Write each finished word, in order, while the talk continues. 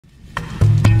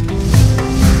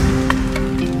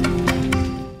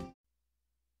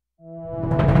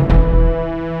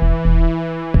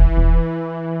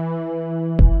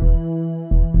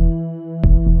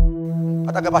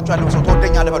አጠገባችሁ ያለው ሰው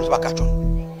ተወደኛለህ በሉት ባካችሁ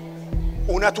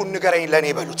እውነቱን ንገረኝ ለኔ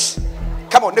በሉት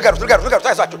ከመው ንገሩት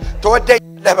አይሳችሁ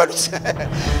ተወደኛለህ በሉት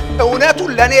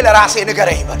እውነቱን ለኔ ለራሴ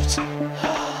ንገረኝ በሉት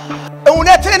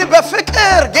እውነትን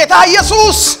በፍቅር ጌታ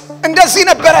ኢየሱስ እንደዚህ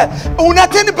ነበር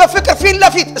እውነትን በፍቅር ፊት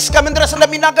ለፊት እስከምን ድረስ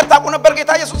እንደሚናገር ታውቁ ነበር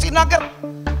ጌታ ኢየሱስ ሲናገር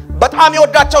በጣም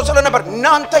ይወዳቸው ስለነበር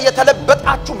እናንተ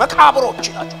የተለበጣችሁ መቃብሮች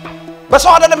ይላችሁ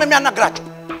በሰው አይደለም የሚያናግራችሁ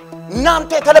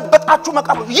እናንተ የተለበጣችሁ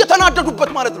መቃብሮች እየተናደዱበት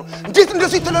ማለት ነው እንዴት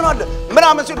እንደዚህ ትለናለህ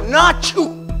ምናምን ሲሉ ናችሁ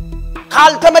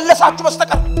ካልተመለሳችሁ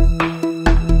በስተቀር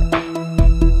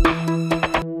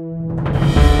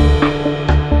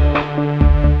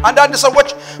አንዳንድ ሰዎች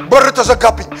በር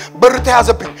ተዘጋብኝ በር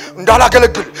ተያዘብኝ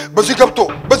እንዳላገለግል በዚህ ገብቶ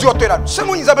በዚህ ወጥቶ ይላሉ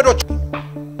ስሙኝ ዘመዶች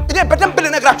እኔ በደንብ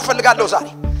ልነግራችሁ ፈልጋለሁ ዛሬ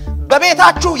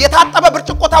በቤታችሁ የታጠበ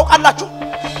ብርጭቆ ታውቃላችሁ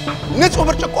ንጹህ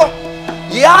ብርጭቆ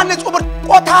ያ ንጹህ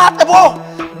ብርጭቆ ታጥቦ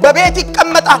በቤት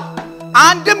ይቀመጣል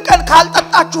አንድም ቀን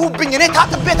ካልጠጣችሁብኝ እኔ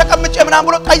ታጥቤ ተቀምጬ ምናምን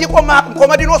ብሎ ጠይቆ ማቅም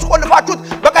ኮመዲኖስ ቆልፋችሁት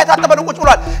በቃ የታጠበ ነው ቁጭ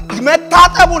ብሏል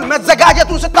መታጠቡን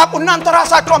መዘጋጀቱን ስታውቁ እናንተ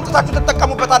ራሳችሁ አምጥታችሁ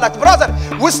ተጠቀሙበታላችሁ ብራዘር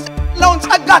ውስጥ ያለውን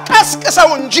ጸጋ ቀስቅሰው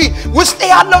እንጂ ውስጥ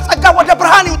ያለው ጸጋ ወደ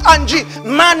ብርሃን ይውጣ እንጂ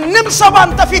ማንንም ሰው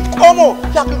አንተ ፊት ቆሞ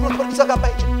ያግሉት ወርቅ ዘጋባ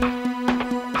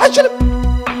አይችልም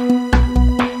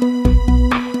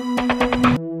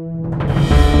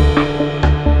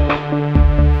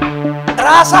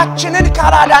ራሳችንን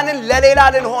ካላዳንን ለሌላ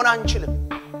ልንሆን አንችልም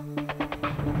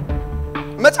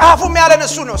መጽሐፉም ያለን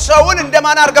እሱ ነው ሰውን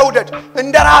እንደማን አርገው ውደድ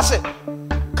እንደራስ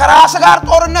ከራስ ጋር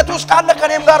ጦርነት ውስጥ ካለ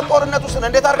ከኔም ጋር ጦርነት ውስጥ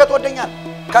እንዴት አርገህ ትወደኛለህ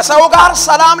ከሰው ጋር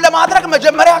ሰላም ለማድረግ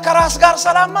መጀመሪያ ከራስ ጋር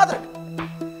ሰላም ማድረግ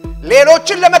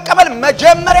ሌሎችን ለመቀበል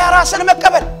መጀመሪያ ራስን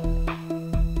መቀበል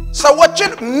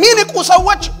ሰዎችን ሚንቁ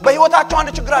ሰዎች በህይወታቸው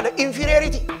አንድ ችግር አለ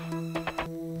ኢንፌሪዮሪቲ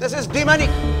this is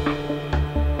demonic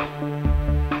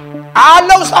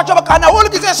አላህ ውስጣቸው በቃና ሁሉ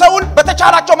ጊዜ ሰውን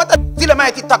በተቻላቸው መጠን እዚህ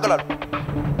ለማየት ይታገላሉ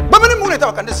በምንም ሁኔታ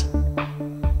በቃ እንደዚህ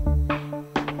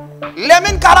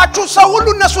ለምን ካላችሁ ሰው ሁሉ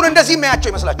እነሱን እንደዚህ የሚያያቸው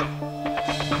ይመስላችሁ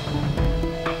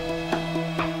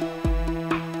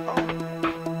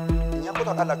እኛ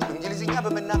ቆጣጣላችሁ እንግሊዝኛ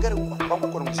በመናገር እንኳን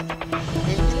ቋንቋ ነው የሚሰጥ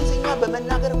እንግሊዝኛ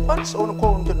በመናገር እንኳን ሰውን እኮ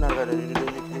እንትናረጋለ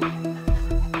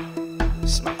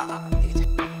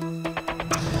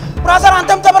ብራዘር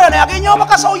አንተም ተብረና ያገኘው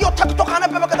በቃ ሰውየው ተክቶ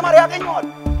ካነበበ ከተማሪ ያገኘዋል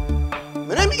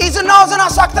ምንም ኢዝናው ዘና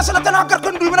ሳክተ ስለተናገርክ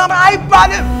እንዱ ምናምን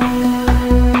አይባልም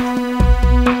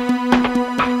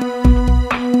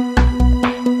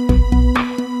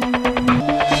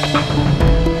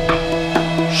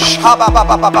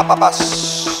ሻባባባባባባስ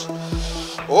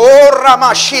ኦራማ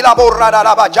ሺላ ቦራዳ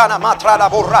ላባጃና ማትራላ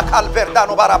ቦራ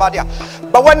ካልቨርዳኖ ባራባዲያ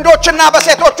በወንዶችና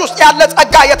በሴቶች ውስጥ ያለ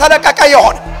ጸጋ የተለቀቀ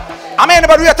ይሆን አሜን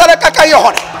በሉ የተለቀቀ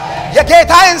ይሆን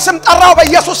የጌታዬን ስም ጠራው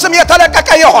በኢየሱስ ስም የተለቀቀ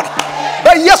ይሆን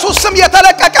በኢየሱስ ስም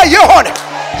የተለቀቀ ይሆን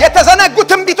የተዘነጉ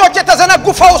ትንቢቶች የተዘነጉ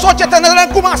ፈውሶች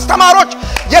የተዘነጉ ማስተማሮች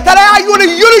የተለያዩ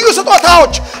ልዩ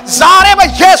ስጦታዎች ዛሬ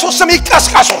በኢየሱስ ስም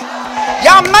ይቀስቀሱ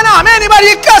ያመነ አሜን ይበል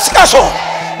ይቀስቀሱ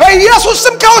በኢየሱስ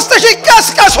ስም ከውስጥሽ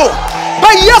ይቀስቀሱ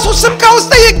በኢየሱስ ስም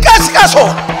ከውስጥ ይቀስቀሱ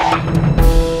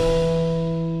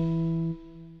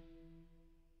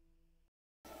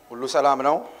ሁሉ ሰላም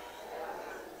ነው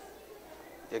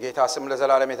የጌታ ስም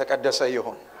ለዘላለም የተቀደሰ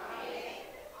ይሁን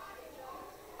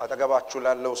አጠገባችሁ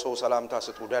ላለው ሰው ሰላምታ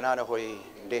ስጡ ደህና ነህ ሆይ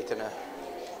እንዴት ነህ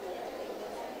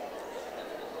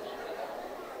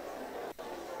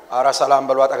አራ ሰላም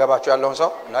በሉ አጠገባችሁ ያለው ሰው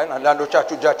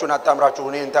አንዳንዶቻችሁ እጃችሁን አጣምራችሁ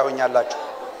እኔን ታውኛላችሁ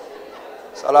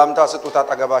ሰላምታ ስጡት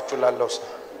አጠገባችሁ ላለው ሰው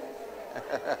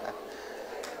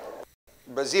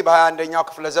በዚህ በ21ኛው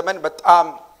ክፍለ ዘመን በጣም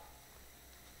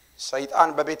ሰይጣን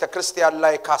በቤተ ክርስቲያን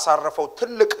ላይ ካሳረፈው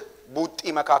ትልቅ ቡጢ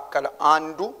መካከል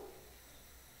አንዱ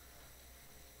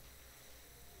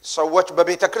ሰዎች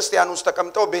በቤተ ክርስቲያን ውስጥ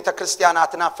ተቀምጠው ቤተ ክርስቲያን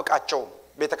አትናፍቃቸው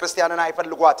ቤተ ክርስቲያንን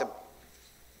አይፈልጓትም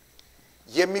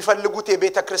የሚፈልጉት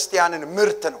የቤተ ክርስቲያንን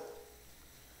ምርት ነው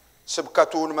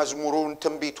ስብከቱን መዝሙሩን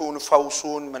ትንቢቱን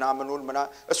ፈውሱን ምናምኑን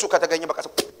እሱ ከተገኘ በቃ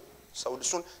ሰው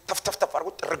እሱን ተፍተፍ አርጎ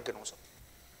ጥርግ ነው ሰው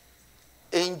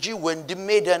እንጂ ወንድሜ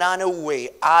ደህና ነው ወይ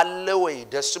አለ ወይ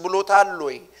ደስ ብሎታል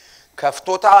ወይ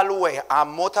ከፍቶታል ወይ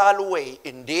አሞታል ወይ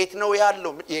እንዴት ነው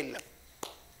ያለው የለም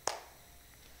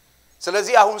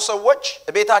ስለዚህ አሁን ሰዎች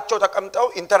ቤታቸው ተቀምጠው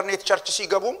ኢንተርኔት ቸርች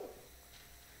ሲገቡ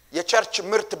የቸርች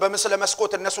ምርት በመስለ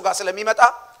መስኮት እነሱ ጋር ስለሚመጣ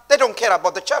they don't care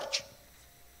about the church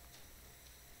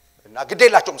እና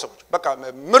ግዴላቸውም ሰዎች በቃ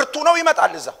ምርቱ ነው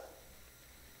ይመጣል እዛ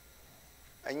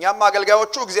እኛም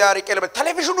አገልጋዮቹ እግዚአብሔር ይቀልበ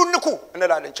ቴሌቪዥኑን ንኩ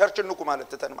እንላለን ቸርችን ንኩ ማለት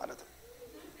ተተን ማለት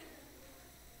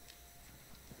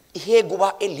ይሄ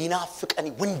ጉባኤ ሊናፍቀን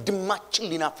ወንድማችን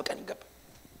ሊናፍቀን ይገባል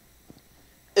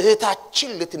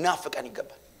እህታችን ልትናፍቀን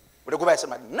ይገባል ወደ ጉባኤ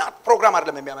ሰማን ና ፕሮግራም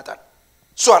አይደለም የሚያመጣን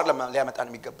እሱ አይደለም ሊያመጣን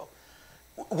የሚገባው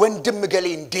ወንድም ገሌ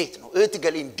እንዴት ነው እህት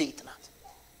ገሌ እንዴት ናት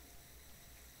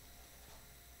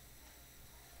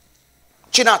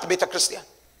ቺናት ቤተክርስቲያን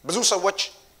ብዙ ሰዎች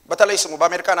በተለይ ስሙ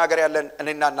በአሜሪካን ሀገር ያለን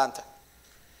እኔና እናንተ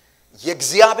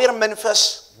የእግዚአብሔር መንፈስ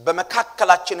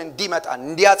በመካከላችን እንዲመጣ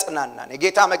እንዲያጽናናን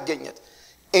የጌታ መገኘት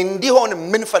እንዲሆን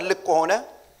ምን ፈልክ ከሆነ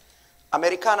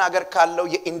አሜሪካን ሀገር ካለው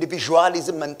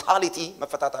የኢንዲቪጁዋሊዝም ሜንታሊቲ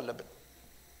መፈታት አለብን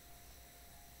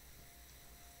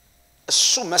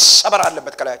እሱ መሰበር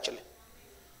አለበት ከላያችን ላይ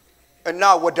እና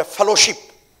ወደ ፌሎሺፕ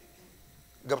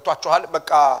ገብቷችኋል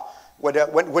በቃ ወደ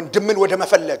ወንድምን ወደ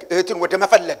መፈለግ እህትን ወደ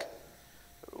መፈለግ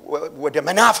ወደ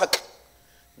መናፈቅ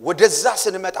ወደዛ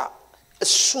ስንመጣ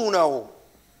እሱ ነው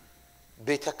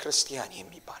ቤተክርስቲያን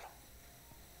የሚባለው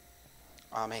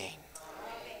አሜን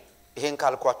ይሄን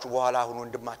ካልኳችሁ በኋላ አሁን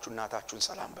ወንድማችሁ እናታችሁን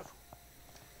ሰላም በሉ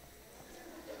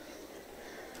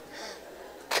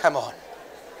ከመሆን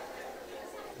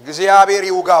እግዚአብሔር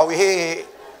ይውጋው ይሄ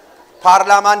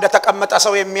ፓርላማ እንደተቀመጠ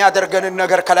ሰው የሚያደርገንን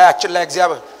ነገር ከላያችን ላይ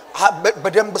እግዚአብሔር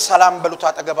በደንብ ሰላም በሉት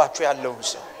አጠገባችሁ ያለውን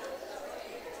ሰው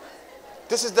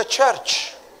This is the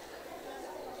church.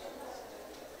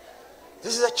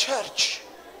 This is a church.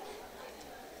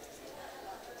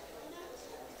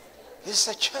 This is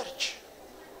a church.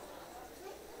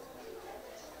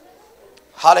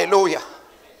 Hallelujah.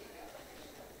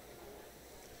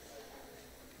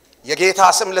 የጌታ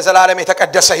ስም ለዘላለም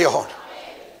የተቀደሰ ይሁን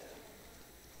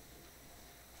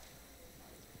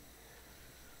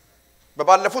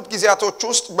በባለፉት ጊዜያቶች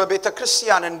ውስጥ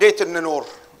በቤተክርስቲያን እንዴት እንኖር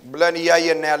ብለን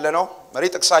ያየና ያለነው መሪ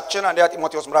ጥቅሳችን አንደኛ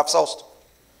ጢሞቴዎስ ምዕራፍ 3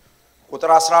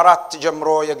 ቁጥር 14 ጀምሮ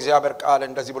የእግዚአብሔር ቃል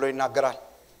እንደዚህ ብሎ ይናገራል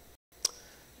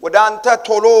ወደ አንተ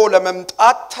ቶሎ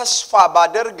ለመምጣት ተስፋ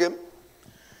ባደርግም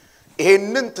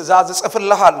ይሄንን ትእዛዝ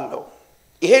ጽፍልሃለሁ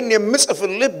ይሄን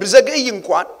የምጽፍልህ ብዘገይ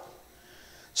እንኳን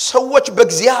ሰዎች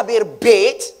በእግዚአብሔር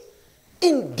ቤት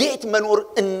እንዴት መኖር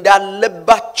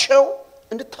እንዳለባቸው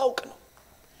እንድታውቅ ነው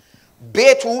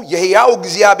ቤቱ የሕያው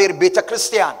እግዚአብሔር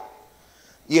ቤተክርስቲያን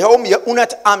ይሄውም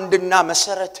የኡነት አምድና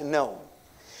መሰረት ነው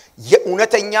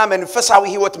የኡነተኛ መንፈሳዊ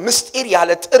ህይወት ምስጢር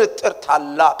ያለ ጥርጥር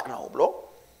ታላቅ ነው ብሎ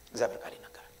እግዚአብሔር ቃል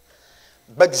ይናገራል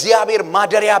በእግዚአብሔር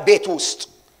ማደሪያ ቤት ውስጥ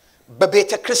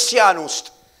በቤተክርስቲያን ውስጥ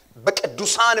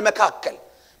በቅዱሳን መካከል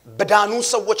በዳኑ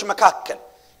ሰዎች መካከል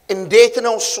እንዴት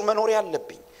ነው እሱ መኖር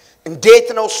ያለብኝ እንዴት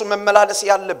ነው እሱ መመላለስ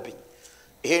ያለብኝ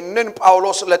ይሄንን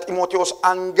ጳውሎስ ለጢሞቴዎስ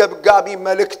አንገብጋቢ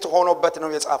መልእክት ሆኖበት ነው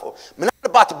የጻፈው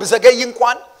ምናልባት ብዘገይ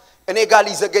እንኳን እኔ ጋር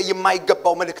ሊዘገይ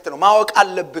የማይገባው መልእክት ነው ማወቅ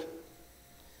አለብህ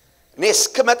እኔ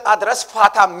እስከመጣ ድረስ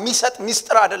ፋታ ሚሰጥ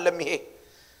ሚስጥር አይደለም ይሄ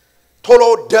ቶሎ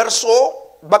ደርሶ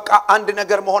በቃ አንድ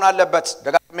ነገር መሆን አለበት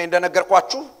ደጋግሜ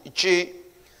እንደነገርኳችሁ እቺ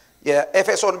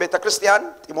የኤፌሶን ቤተክርስቲያን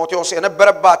ጢሞቴዎስ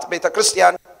የነበረባት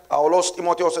ቤተክርስቲያን ጳውሎስ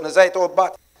ጢሞቴዎስን እዛ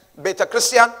የተወባት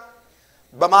ቤተክርስቲያን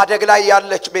በማደግ ላይ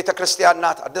ያለች ቤተክርስቲያን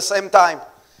ናት at the same time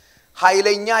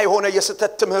ኃይለኛ የሆነ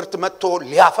የስተት ትምህርት መጥቶ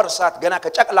ሊያፈርሳት ገና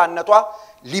ከጨቅላነቷ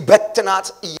ሊበትናት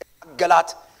እያገላት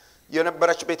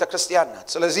የነበረች ቤተክርስቲያን ናት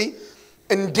ስለዚህ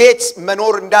እንዴት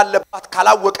መኖር እንዳለባት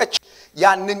ካላወቀች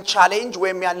ያንን ቻሌንጅ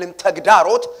ወይም ያንን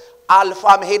ተግዳሮት አልፋ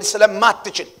መሄድ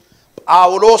ስለማትችል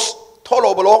ጳውሎስ ቶሎ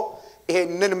ብሎ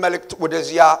ይሄንን መልእክት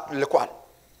ወደዚያ ልኳል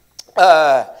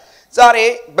ዛሬ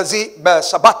በዚህ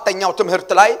በሰባተኛው ትምህርት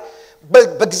ላይ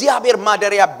በእግዚአብሔር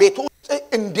ማደሪያ ቤት ውስጥ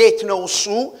እንዴት ነው እሱ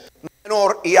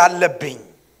መኖር ያለብኝ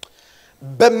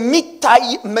በሚታይ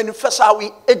መንፈሳዊ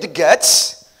ዕድገት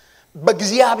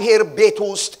በእግዚአብሔር ቤት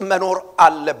ውስጥ መኖር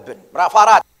አለብን ምዕራፍ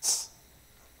 4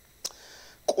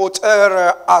 ቁጥር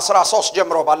 13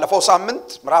 ጀምሮ ባለፈው ሳምንት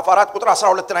ምዕራፍ 4 ቁጥር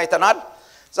 12 አይተናል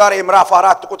ዛሬ ምዕራፍ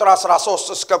 4 ቁጥር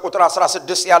 13 እስከ ቁጥር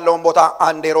 16 ያለውን ቦታ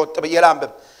አንድ ሮጥ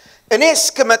በየላምብ እኔ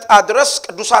እስከመጣ ድረስ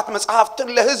ቅዱሳት መጻሕፍትን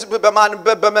ለሕዝብ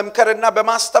በማንበብ በመምከርና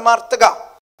በማስተማር ትጋ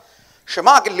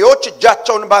ሽማግሌዎች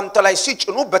እጃቸውን ባንተ ላይ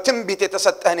ሲጭኑ በትንቢት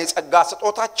የተሰጠህን የጸጋ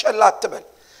ስጦታ ቸል አትበል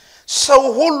ሰው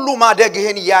ሁሉ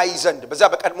ማደግህን ያይ ዘንድ በዛ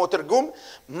በቀድሞ ትርጉም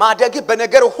ማደግህ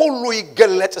በነገር ሁሉ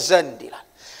ይገለጥ ዘንድ ይላል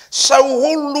ሰው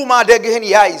ሁሉ ማደግህን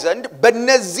ያይ ዘንድ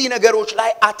በእነዚህ ነገሮች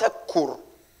ላይ አተኩር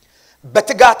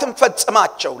በትጋትም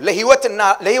ፈጽማቸው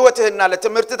ለሕይወትህና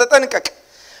ለትምህርት ተጠንቀቅ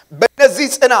በእነዚህ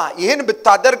ጽና ይህን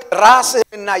ብታደርግ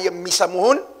ራስህንና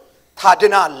የሚሰሙህን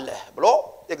ታድናለህ ብሎ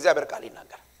የእግዚአብሔር ቃል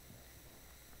ይናገራል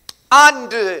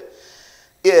አንድ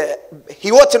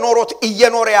ህይወት ኖሮት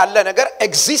እየኖረ ያለ ነገር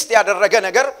ኤግዚስት ያደረገ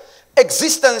ነገር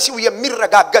ኤግዚስተንሲው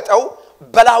የሚረጋገጠው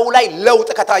በላው ላይ ለውጥ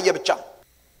ከታየ ብቻ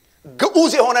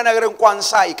ግዑዝ የሆነ ነገር እንኳን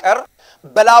ሳይቀር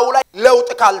በላው ላይ ለውጥ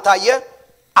ካልታየ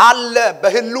አለ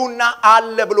በህሉና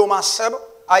አለ ብሎ ማሰብ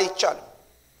አይቻልም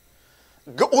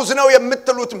ግዑዝ ነው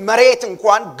የምትሉት መሬት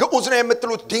እንኳን ግዑዝ ነው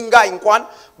የምትሉት ድንጋይ እንኳን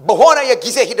በሆነ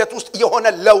የጊዜ ሂደት ውስጥ የሆነ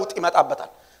ለውጥ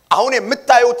ይመጣበታል አሁን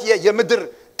የምታዩት የምድር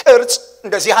ቅርጽ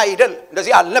እንደዚህ አይደል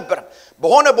እንደዚህ አልነበረም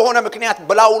በሆነ ምክንያት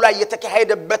በላው ላይ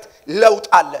የተካሄደበት ለውጥ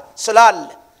አለ ስላለ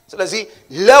ስለዚህ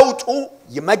ለውጡ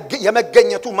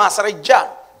የመገኘቱ ማስረጃ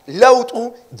ለውጡ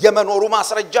የመኖሩ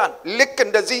ማስረጃ ልክ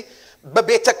እንደዚህ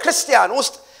በቤተ ክርስቲያን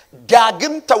ውስጥ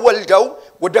ዳግም ተወልደው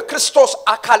ወደ ክርስቶስ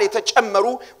አካል የተጨመሩ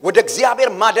ወደ እግዚአብሔር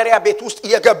ማደሪያ ቤት ውስጥ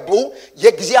የገቡ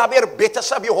የእግዚአብሔር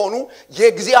ቤተሰብ የሆኑ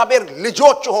የእግዚአብሔር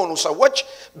ልጆች የሆኑ ሰዎች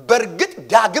በርግጥ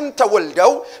ዳግም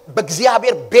ተወልደው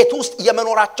በእግዚአብሔር ቤት ውስጥ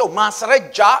የመኖራቸው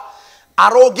ማስረጃ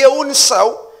አሮጌውን ሰው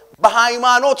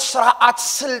በሃይማኖት ሥርዓት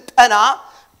ስልጠና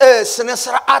ስነ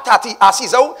ሥርዓት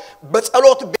አሲዘው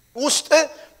በጸሎት ቤት ውስጥ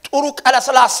ጥሩ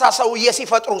ቀለስላሳ ሰው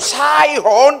ሲፈጥሩ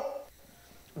ሳይሆን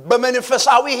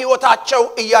በመንፈሳዊ ህይወታቸው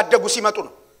እያደጉ ሲመጡ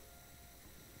ነው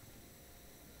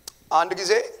አንድ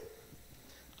ጊዜ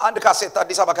አንድ ካሴት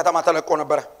አዲስ አበባ ከተማ ተለቆ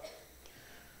ነበር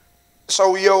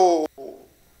ሰውየው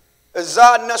እዛ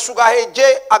እነሱ ጋር ሄጄ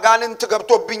አጋንንት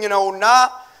ገብቶብኝ ነውና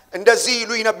እንደዚህ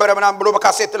ይሉኝ ነበር ምናም ብሎ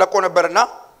በካሴት ተለቆ ነበርና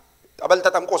ጠበል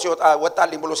ተጠምቆ ሲወጣ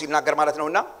ወጣልኝ ብሎ ሲናገር ማለት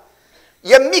ነውና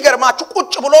የሚገርማችሁ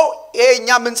ቁጭ ብሎ የኛ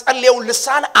ምን ጸልየውን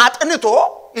ልሳን አጥንቶ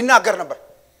ይናገር ነበር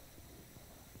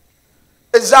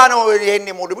እዛ ነው ይሄን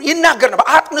ሞዱ ይናገር ነበር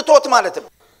አጥንቶት ማለት ነው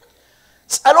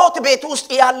ጸሎት ቤት ውስጥ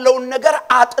ያለውን ነገር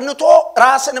አጥንቶ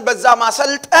ራስን በዛ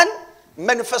ማሰልጠን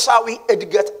መንፈሳዊ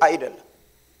ዕድገት አይደለም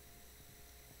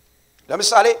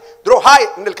ለምሳሌ ድሮ ሃይ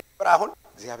እንልከበር አሁን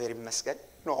እግዚአብሔር ይመስገን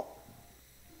ነው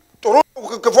ጥሩ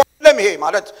ክፉ አይደለም ይሄ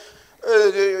ማለት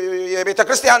የቤተ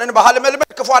ክርስቲያንን ባህል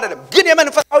መልመድ ክፉ አይደለም ግን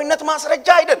የመንፈሳዊነት ማስረጃ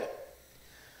አይደለም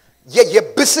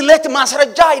የብስለት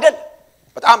ማስረጃ አይደለም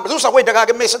በጣም ብዙ ሰዎች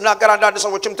ደጋግሜ ስናገር አንዳንድ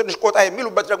ሰዎችም ትንሽ ቆጣ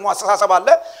የሚሉበት ደግሞ አስተሳሰብ አለ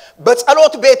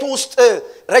በጸሎት ቤት ውስጥ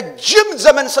ረጅም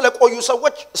ዘመን ስለቆዩ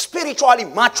ሰዎች ስፒሪቹዋሊ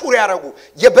ማቹር ያረጉ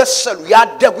የበሰሉ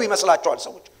ያደጉ ይመስላቸዋል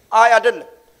ሰዎች አይ አይደለም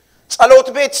ጸሎት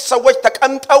ቤት ሰዎች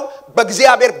ተቀምጠው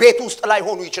በእግዚአብሔር ቤት ውስጥ ላይ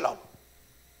ሆኑ ይችላሉ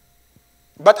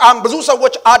በጣም ብዙ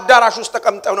ሰዎች አዳራሽ ውስጥ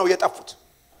ተቀምጠው ነው የጠፉት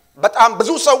በጣም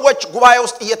ብዙ ሰዎች ጉባኤ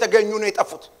ውስጥ እየተገኙ ነው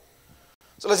የጠፉት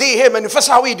ስለዚህ ይሄ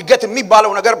መንፈሳዊ ዕድገት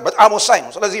የሚባለው ነገር በጣም ወሳኝ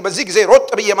ነው ስለዚህ በዚህ ጊዜ ሮጥ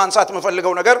ብዬ ማንሳት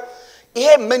የምፈልገው ነገር ይሄ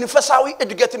መንፈሳዊ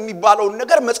ዕድገት የሚባለው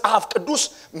ነገር መጽሐፍ ቅዱስ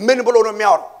ምን ብሎ ነው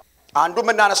የሚያወራው አንዱ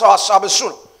የምናነሳው ሐሳብ እሱ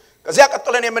ነው ከዚያ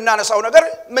ቀጥለን የምናነሳው ነገር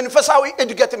መንፈሳዊ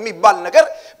ዕድገት የሚባል ነገር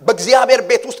በእግዚአብሔር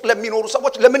ቤት ውስጥ ለሚኖሩ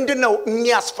ሰዎች ለምንድነው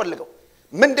የሚያስፈልገው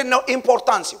ምንድነው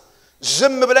ኢምፖርታንሲው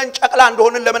ዝም ብለን ጨቅላ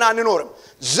እንደሆንን ለምን አንኖርም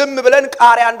ዝም ብለን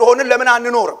ቃሪያ እንደሆንን ለምን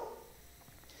አንኖርም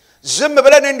ዝም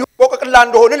ብለን እንዲሁ ቆቅቅላ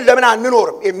እንደሆንን ለምን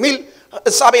አንኖርም የሚል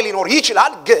ሐሳብ ሊኖር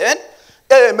ይችላል ግን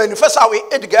መንፈሳዊ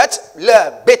ዕድገት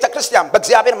ለቤተ ክርስቲያን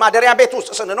በእግዚአብሔር ማደሪያ ቤት ውስጥ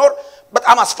ስንኖር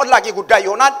በጣም አስፈላጊ ጉዳይ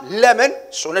ይሆናል ለምን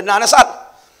እሱን እናነሳለን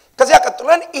ከዚያ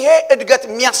ቀጥለን ይሄ ዕድገት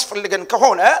የሚያስፈልገን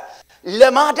ከሆነ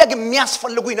ለማደግ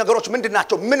የሚያስፈልጉኝ ነገሮች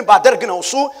ምንድናቸው ምን ባደርግ ነው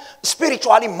እሱ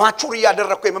ስፒሪቹዋሊ ማቹር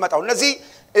ያደረኩ የመጣው እነዚህ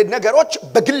ነገሮች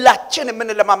በግላችን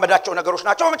የምንለማመዳቸው ነገሮች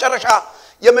ናቸው በመጨረሻ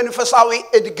የመንፈሳዊ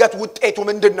ዕድገት ውጤቱ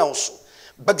ምንድነው እሱ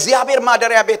በእግዚአብሔር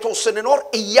ማደሪያ ቤት ውስጥ ስንኖር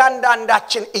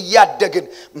እያንዳንዳችን እያደግን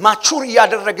ማቹር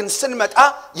ያደረግን ስንመጣ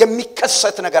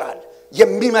የሚከሰት ነገር አለ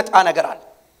የሚመጣ ነገር አለ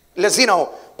ለዚህ ነው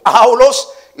ጳውሎስ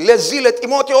ለዚህ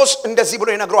ለጢሞቴዎስ እንደዚህ ብሎ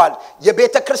ይነግረዋል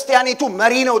የቤተ ክርስቲያኒቱ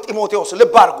መሪ ነው ጢሞቴዎስ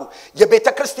ልብ አድርጉ የቤተ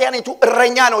ክርስቲያኒቱ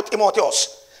እረኛ ነው ጢሞቴዎስ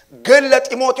ግን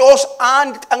ለጢሞቴዎስ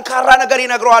አንድ ጠንካራ ነገር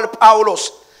ይነግረዋል ጳውሎስ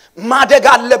ማደግ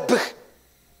አለብህ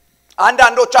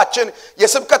አንዳንዶቻችን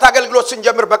የስብከት አገልግሎት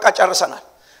ስንጀምር በቃ ጨርሰናል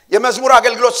የመዝሙር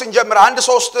አገልግሎት ስንጀምር አንድ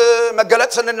ሶስት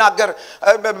መገለጥ ስንናገር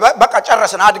በቃ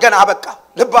ጨረሰን አድገን አበቃ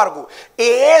ልብ አድርጉ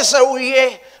ይሄ ሰውዬ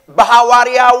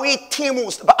በሐዋርያዊ ቲም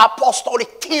ውስጥ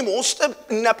በአፖስቶሊክ ቲም ውስጥ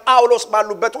እነ ጳውሎስ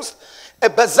ባሉበት ውስጥ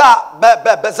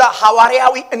በዛ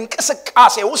ሐዋርያዊ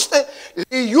እንቅስቃሴ ውስጥ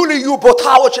ልዩ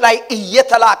ቦታዎች ላይ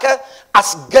እየተላከ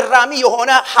አስገራሚ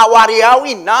የሆነ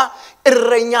ሐዋርያዊና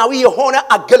እረኛዊ የሆነ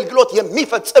አገልግሎት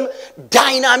የሚፈጽም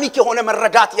ዳይናሚክ የሆነ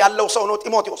መረዳት ያለው ሰው ነው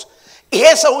ጢሞቴዎስ ይሄ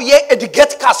ሰውዬ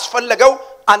ዕድገት ካስፈለገው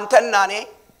አንተና እኔ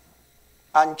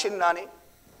አንቺና እኔ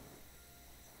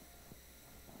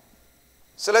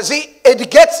ስለዚህ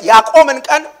ዕድገት ያቆመን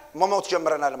ቀን መሞት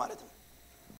ጀምረናል ማለት ነው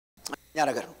ያ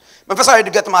ነገር ነው መንፈሳዊ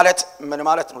ዕድገት ማለት ምን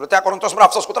ማለት ነው ለታ ቆሮንቶስ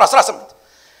ምዕራፍ 3 ቁጥር 18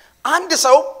 አንድ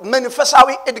ሰው መንፈሳዊ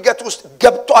ዕድገት ውስጥ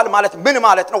ገብቷል ማለት ምን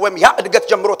ማለት ነው ወይም ያ ዕድገት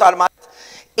ጀምሮታል ማለት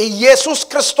ኢየሱስ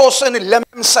ክርስቶስን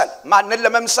ለመምሰል ማንን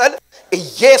ለመምሰል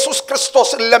ኢየሱስ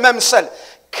ክርስቶስን ለመምሰል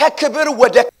ከክብር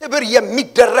ወደ ክብር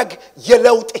የሚደረግ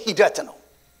የለውጥ ሂደት ነው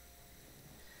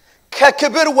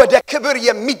ከክብር ወደ ክብር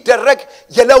የሚደረግ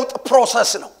የለውጥ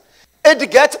ፕሮሰስ ነው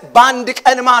ዕድገት በአንድ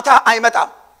ቀን ማታ አይመጣም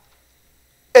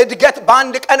ዕድገት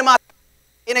በአንድ ቀን ማታ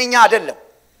እነኛ አይደለም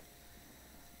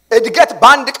ዕድገት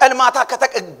በአንድ ቀን ማታ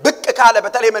ብቅ ካለ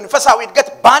በተለይ መንፈሳዊ ዕድገት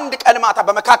በአንድ ቀን ማታ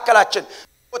በመካከላችን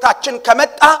ቦታችን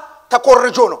ከመጣ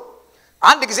ተኮርጆ ነው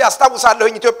አንድ ጊዜ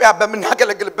አስታውሳለሁኝ ኢትዮጵያ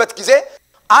በመናገለግልበት ጊዜ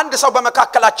አንድ ሰው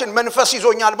በመካከላችን መንፈስ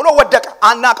ይዞኛል ብሎ ወደቀ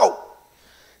አናቀው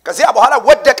ከዚያ በኋላ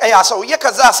ወደቀ ያ ሰውዬ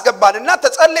ከዛ አስገባንና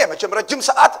ተጸለየ መቼም ረጅም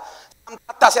ሰዓት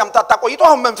ሲያምታታ ቆይቶ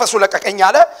አሁን መንፈሱ ለቀቀኝ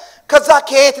አለ ከዛ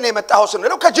ከየት ነው የመጣው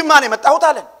ስንለው ከጅማ ነው የመጣው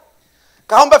ታለን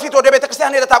ካሁን በፊት ወደ ቤተ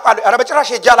ክርስቲያን ሄደ ታቋሉ አረ በጭራሽ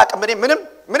ሄጃ አላቀም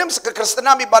ምንም ክርስትና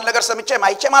የሚባል ነገር ሰምቼ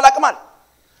ማይቼም አላቀማል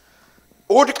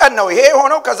እሁድ ቀን ነው ይሄ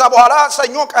ሆነው ከዛ በኋላ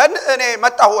ሰኞ ቀን እኔ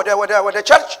መጣሁ ወደ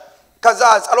ቸርች ከዛ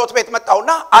ጸሎት ቤት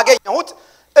መጣውና አገኘሁት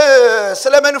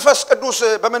ስለ መንፈስ ቅዱስ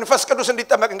በመንፈስ ቅዱስ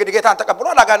እንዲጠመቅ እንግዲህ ጌታን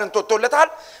ተቀብሏል አጋንንት ወጥቶለታል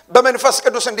በመንፈስ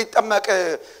ቅዱስ እንዲጠመቅ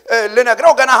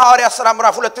ልነግረው ገና ሐዋርያ ሥራ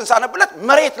ምዕራፍ 2 ሳነብለት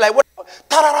መሬት ላይ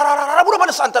ተራራራራ ብሎ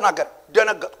በልሳን ተናገረ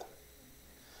ደነገጥኩ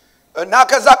እና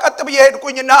ከዛ ቀጥ ብዬ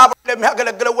ሄድኩኝና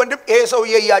ለሚያገለግለው ወንድም ይሄ ሰው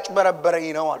ያጭበረበረኝ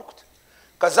ነው አልኩት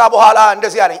ከዛ በኋላ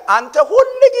እንደዚህ አለኝ አንተ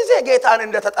ሁሉ ጊዜ ጌታን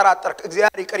እንደተጠራጠርክ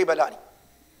እግዚአብሔር ይቅር ይበላል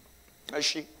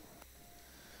እሺ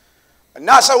እና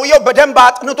ሰውየው በደንብ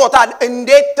አጥንቶታል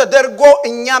እንዴት ተደርጎ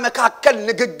እኛ መካከል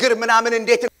ንግግር ምናምን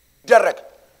እንዴት ይደረግ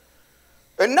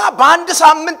እና በአንድ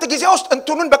ሳምንት ጊዜ ውስጥ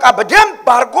እንትኑን በቃ በደንብ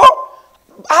አርጎ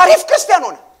አሪፍ ክርስቲያን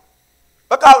ሆነ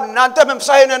በቃ እናንተ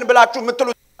መንፈሳዊ ነን ብላችሁ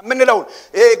ምንለው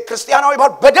ክርስቲያናዊ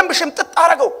ባል በደንብ ሽምጥጥ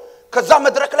አረገው ከዛ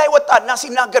መድረክ ላይ ወጣና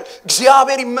ሲናገር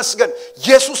እግዚአብሔር ይመስገን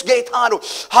ኢየሱስ ጌታ ነው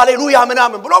ሃሌሉያ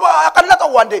ምናምን ብሎ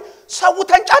አቀለጠው አንዴ ሰው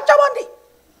ተንጫጫ አንዴ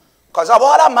ከዛ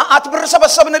በኋላ ማአት ብር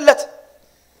ሰበሰብንለት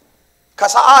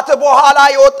ከሰዓት በኋላ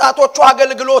የወጣቶቹ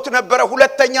አገልግሎት ነበር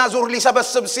ሁለተኛ ዙር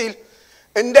ሊሰበስብ ሲል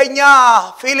እንደኛ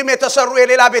ፊልም የተሰሩ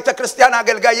የሌላ ቤተክርስቲያን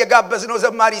አገልጋይ የጋበዝ ነው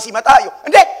ዘማሪ ሲመጣ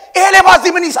እንዴ ይሄ ለባዚ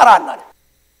ምን ይሰራል አለ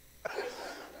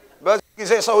በዚህ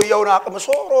ጊዜ ሰውየውን አቅምሶ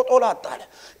ሮጦ ላጣለ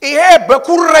ይሄ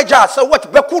በኩረጃ ሰዎች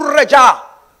በኩረጃ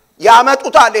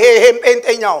ያመጡታል ይሄም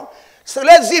ጴንጤኛው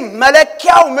ስለዚህ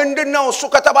መለኪያው ምንድነው እሱ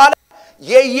ከተባለ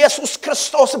የኢየሱስ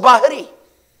ክርስቶስ ባህሪ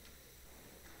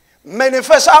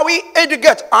መንፈሳዊ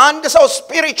ዕድገት አንድ ሰው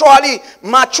ስፒሪቹዋሊ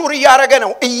ማቹር ያረገ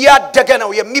ነው እያደገ ነው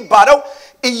የሚባለው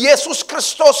ኢየሱስ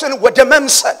ክርስቶስን ወደ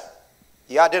መምሰል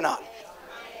ያድናል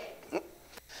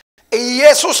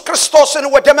ኢየሱስ ክርስቶስን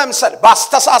ወደ መምሰል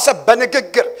ባስተሳሰብ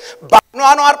በንግግር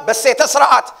ባኗኗር በሴተ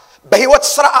ስርዓት በህይወት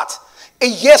ስርዓት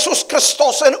ኢየሱስ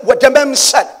ክርስቶስን ወደ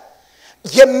መምሰል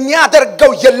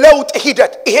የሚያደርገው የለውጥ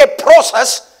ሂደት ይሄ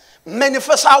ፕሮሰስ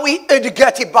መንፈሳዊ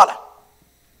ዕድገት ይባላል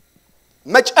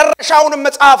መጨረሻውን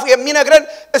መጽሐፉ የሚነግረን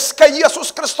እስከ ኢየሱስ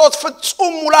ክርስቶስ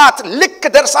ፍጹም ሙላት ልክ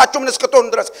ደርሳችሁ ምን እስክትሆኑ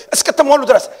ድረስ እስክትሞሉ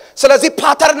ድረስ ስለዚህ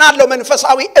ፓተርን አለው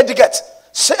መንፈሳዊ ዕድገት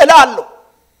ስዕል አለው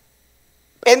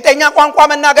ጴንጤኛ ቋንቋ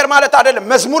መናገር ማለት አይደለም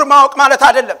መዝሙር ማወቅ ማለት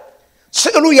አይደለም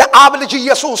ስዕሉ የአብ ልጅ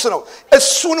ኢየሱስ ነው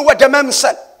እሱን ወደ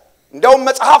መምሰል እንደውም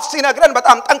መጽሐፍ ሲነግረን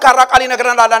በጣም ጠንካራ ቃል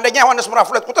ይነግረናል አንደኛ ዮሐንስ ምዕራፍ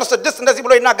 2 ቁጥር 6 እንደዚህ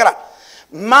ብሎ ይናገራል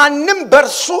ማንንም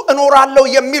በርሱ እኖራለሁ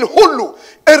የሚል ሁሉ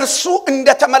እርሱ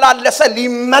እንደተመላለሰ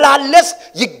ሊመላለስ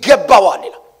ይገባዋል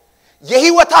ይላል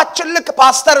የህይወታችን ልክ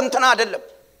ፓስተር እንትና አይደለም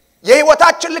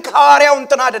የህይወታችን ልክ ሐዋርያው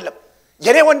እንትና አይደለም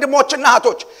የኔ ወንድሞችና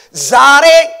እህቶች ዛሬ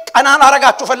ቀናን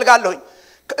አረጋችሁ ፈልጋለሁ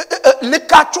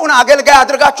ልካችሁን አገልጋይ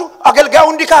አድርጋችሁ አገልጋዩ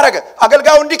እንዲካረገ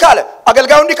አገልጋዩ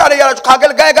እንዲካለ ያላችሁ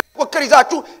ከአገልጋይ ጋር ወክር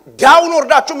ይዛችሁ ዳውን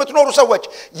ወርዳችሁ የምትኖሩ ሰዎች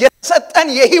የሰጠን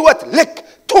የህይወት ልክ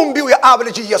ቱምቢው የአብ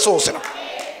ልጅ ኢየሱስ ነው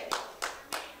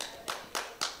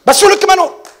በሱ ልክ መኖር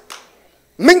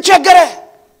ምን ቸገረ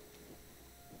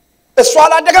እሱ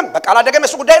አላደገም በቃ አላደገም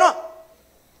እሱ ጉዳይ ነው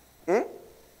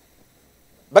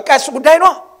በቃ እሱ ጉዳይ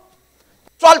ነው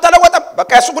እሱ አልተለወጠም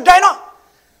በቃ እሱ ጉዳይ ነው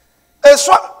እሱ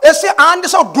አንድ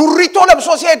ሰው ዱሪቶ ለብሶ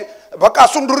ሲሄድ በቃ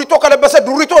እሱም ዱሪቶ ከለበሰ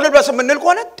ዱሪቶ ልበስ ምንል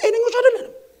ከሆነ ጤነኞች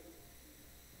አይደለም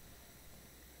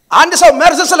አንድ ሰው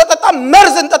መርዝ ስለጠጣ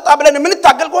መርዝ እንጠጣ ብለን ምን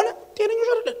ታገል ከሆነ ጤነኞች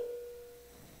አይደለም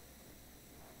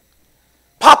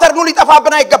ፓተርኑ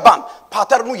ሊጠፋብን አይገባም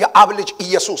ፓተርኑ የአብ ልጅ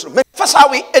ኢየሱስ ነው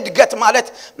መንፈሳዊ ዕድገት ማለት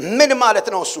ምን ማለት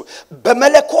ነው እሱ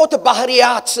በመለኮት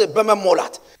ባህሪያት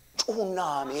በመሞላት ጩሁና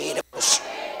ሜደስ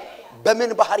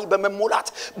በምን ባህሪ በመሞላት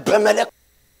በመለኮት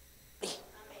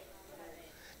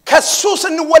ከሱ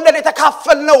ስንወለድ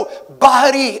የተካፈልነው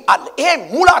ባህሪ አለ ይሄ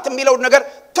ሙላት የሚለው ነገር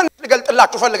ትንሽ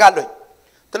ልገልጥላችሁ ፈልጋለሁ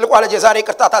ትልቋ ልጅ ዛሬ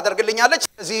ይቅርታ ታደርግልኛለች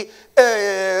ስለዚህ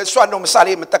እሷን ነው ምሳሌ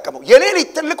የምጠቀመው የሌሊት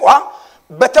ትልቋ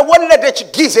በተወለደች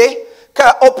ጊዜ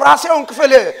ከኦፕራሲዮን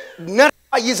ክፍል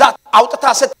ነርቫ ይዛት አውጥታ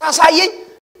ስታሳየኝ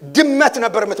ድመት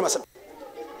ነበር የምትመስለው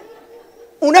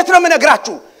እውነት ነው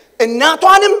የምነግራችሁ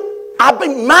እናቷንም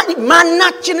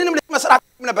ማናችንንም ልትመስራት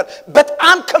ነበር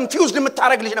በጣም ኮንፊውዝድ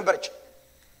የምታረግ ልጅ ነበረች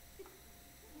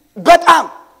በጣም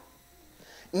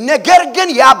ነገር ግን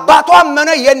ያባቷ መነ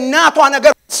የናቷ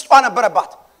ነገር ውስጧ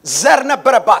ነበረባት ዘር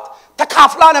ነበረባት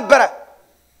ተካፍላ ነበረ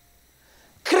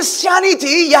ክርስቲያኒቲ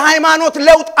የሃይማኖት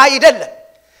ለውጥ አይደለም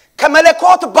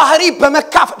ከመለኮት ባህሪ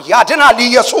በመካፈል ያድናል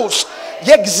ኢየሱስ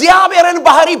የእግዚአብሔርን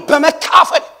ባህሪ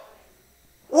በመካፈል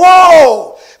ዋው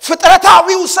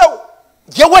ፍጥረታዊው ሰው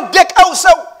የወደቀው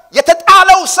ሰው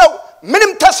የተጣለው ሰው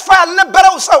ምንም ተስፋ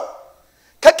ያልነበረው ሰው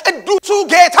ከቅዱሱ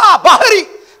ጌታ ባህሪ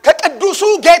ከቅዱሱ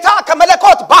ጌታ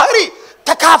ከመለኮት ባህሪ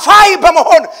ተካፋይ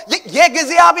በመሆን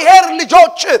የእግዚአብሔር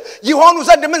ልጆች ይሆኑ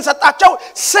ዘንድ ምን ሰጣቸው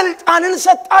ስልጣንን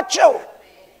ሰጣቸው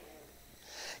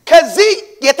ከዚህ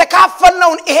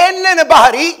የተካፈልነው ይሄንን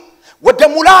ባህሪ ወደ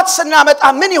ሙላት ስናመጣ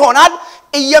ምን ይሆናል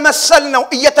እየመሰል ነው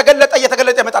እየተገለጠ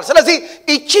ይመጣል ስለዚህ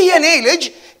እቺ የኔ ልጅ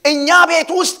እኛ ቤት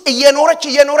ውስጥ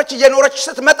እየኖረች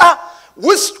ስትመጣ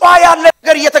ውስጧ ያለ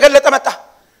ነገር እየተገለጠ መጣ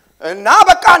እና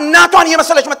በቃ እናቷን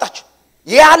እየመሰለች መጣች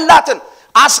ያላትን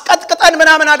አስቀጥቅጠን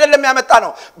ምናምን አይደለም ያመጣ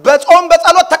ነው በጾም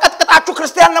በጸሎት ተቀጥቅጣችሁ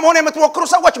ክርስቲያን ለመሆን የምትሞክሩ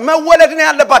ሰዎች መወለድ ነው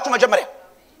ያለባችሁ መጀመሪያ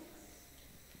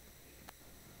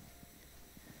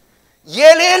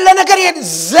የሌለ ነገር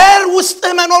ዘር ውስጥ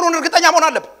መኖሩን እርግጠኛ መሆን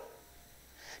አለብን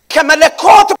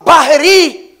ከመለኮት ባህሪ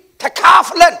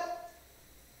ተካፍለን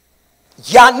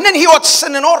ያንን ህይወት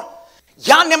ስንኖር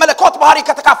ያን የመለኮት ባህሪ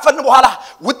ከተካፈልን በኋላ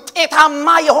ውጤታማ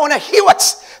የሆነ ህይወት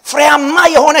ፍሬያማ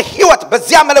የሆነ ህይወት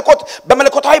በዚያ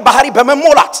በመለኮታዊ ባህሪ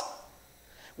በመሞላት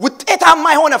ውጤታማ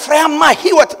የሆነ ፍሬያማ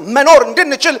ህይወት መኖር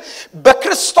እንድንችል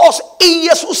በክርስቶስ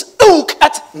ኢየሱስ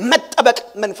ዕውቀት መጠበቅ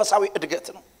መንፈሳዊ ዕድገት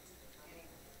ነው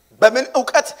በምን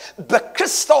ዕውቀት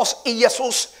በክርስቶስ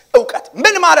ኢየሱስ ዕውቀት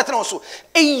ምን ማለት ነው እሱ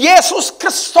ኢየሱስ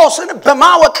ክርስቶስን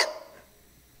በማወቅ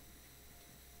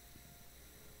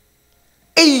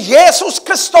ኢየሱስ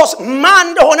ክርስቶስ ማን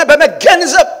እንደሆነ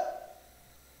በመገንዘብ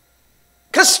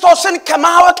ክርስቶስን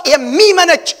ከማወቅ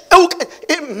የሚመነጭ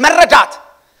መረዳት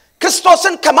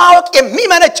ክርስቶስን ከማወቅ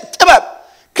የሚመነጭ ጥበብ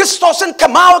ክርስቶስን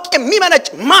ከማወቅ የሚመነጭ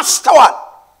ማስተዋል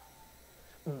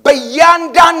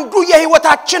በእያንዳንዱ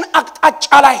የህይወታችን አቅጣጫ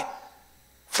ላይ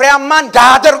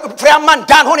ፍሬያማ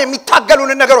እንዳንሆን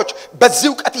የሚታገሉን ነገሮች በዚህ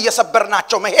ዕውቀት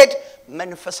እየሰበርናቸው መሄድ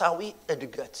መንፈሳዊ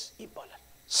ዕድገት ይባላል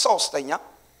ሶስተኛ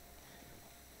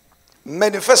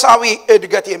መንፈሳዊ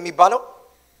ዕድገት የሚባለው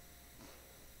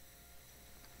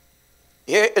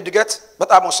ይሄ ዕድገት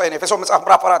በጣም ወሳኝ ነው ኤፌሶን መጽሐፍ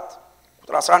ምዕራፍ 4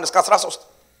 ቁጥር 11 እስከ 13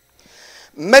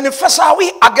 መንፈሳዊ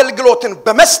አገልግሎትን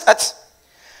በመስጠት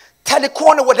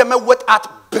ተልኮን ወደ መወጣት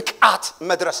ብቃት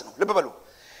መድረስ ነው ልብ በሉ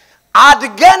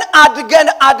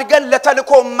አድገን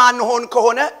ለተልኮ ማንሆን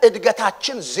ከሆነ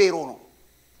ዕድገታችን ዜሮ ነው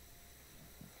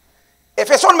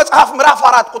ኤፌሶን መጽሐፍ ምዕራፍ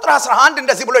 4 ቁጥር 11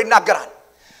 እንደዚህ ብሎ ይናገራል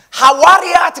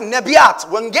ሐዋርያት ነቢያት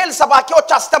ወንጌል ሰባኪዎች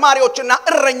አስተማሪዎችና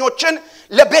እረኞችን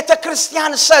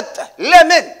ለቤተክርስቲያን ሰጠ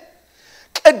ለምን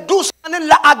ቅዱሳንን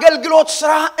ለአገልግሎት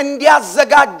ሥራ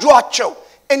እንዲያዘጋጇቸው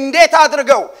እንዴት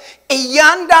አድርገው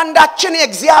እያንዳንዳችን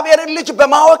የእግዚአብሔርን ልጅ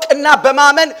በማወቅና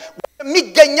በማመን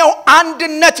የሚገኘው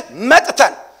አንድነት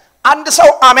መጥተን አንድ ሰው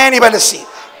አሜን ይበልሲ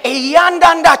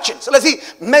እያንዳንዳችን ስለዚህ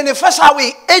መንፈሳዊ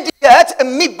ዕድገት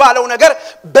የሚባለው ነገር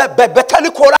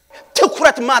በተልኮ ላይ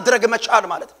ትኩረት ማድረግ መቻል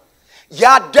ማለት ነው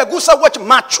ያደጉ ሰዎች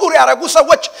ማቹር ያረጉ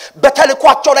ሰዎች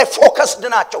በተልኳቸው ላይ ፎከስድ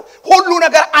ናቸው ሁሉ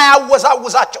ነገር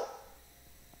አያወዛውዛቸው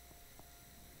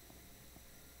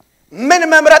ምን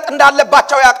መምረጥ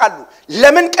እንዳለባቸው ያውቃሉ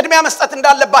ለምን ቅድሚያ መስጠት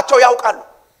እንዳለባቸው ያውቃሉ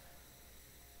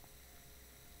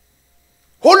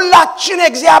ሁላችን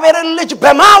የእግዚአብሔርን ልጅ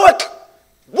በማወቅ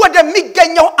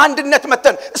ወደሚገኘው አንድነት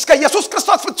መተን እስከ ኢየሱስ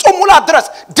ክርስቶስ ፍጹም ሙላት ድረስ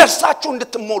ደርሳችሁ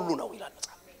እንድትሞሉ ነው ይላል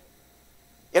መጽሐፍ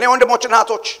የኔ ወንድሞችና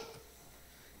እህቶች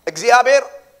እግዚአብሔር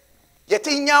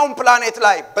የትኛውን ፕላኔት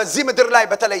ላይ በዚህ ምድር ላይ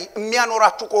በተለይ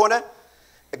የሚያኖራችሁ ከሆነ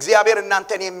እግዚአብሔር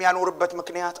እናንተን የሚያኖርበት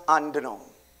ምክንያት አንድ ነው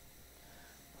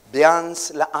ቢያንስ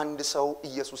ለአንድ ሰው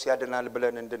ኢየሱስ ያድናል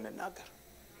ብለን እንድንናገር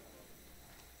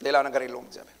ሌላ ነገር የለውም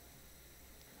እግዚአብሔር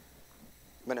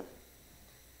ምንም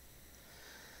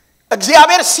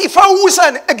እግዚአብሔር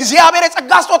ሲፈውሰን እግዚአብሔር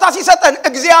የጸጋ ስጦታ ሲሰጠን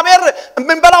እግዚአብሔር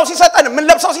ምንበላው ሲሰጠን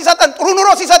ምንለብሰው ሲሰጠን ጥሩ ኑሮ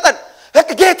ሲሰጠን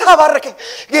ጌታ ባረከኝ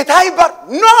ጌታ ይባር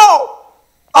ኖ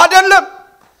አይደለም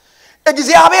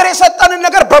እግዚአብሔር የሰጠንን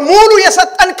ነገር በሙሉ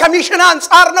የሰጠን ከሚሽን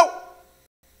አንፃር ነው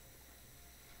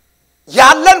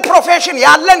ያለን ፕሮፌሽን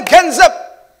ያለን ገንዘብ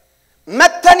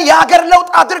መተን ያገር ለውጥ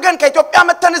አድርገን ከኢትዮጵያ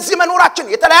መተን እዚህ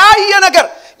መኖራችን የተለያየ ነገር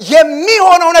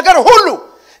የሚሆነው ነገር ሁሉ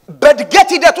በእድገት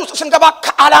ሂደት ውስጥ ስንገባ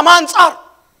ከዓላማ አንፃር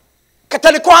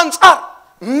ከተልኮ አንፃር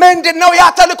ምንድነው ያ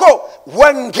ተልኮ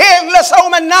ወንጌል ለሰው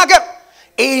መናገር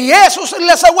ኢየሱስን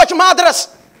ለሰዎች ማድረስ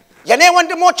የኔ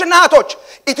ወንድሞችና እህቶች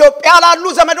ኢትዮጵያ ላሉ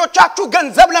ዘመዶቻችሁ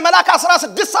ገንዘብ ለመላክ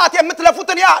 16 ሰዓት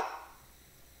የምትለፉትን ያህል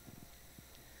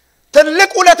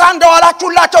ትልቅ ውለታ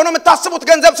እንደዋላችሁላቸው ነው የምታስቡት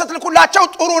ገንዘብ ስትልኩላቸው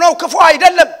ጥሩ ነው ክፉ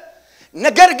አይደለም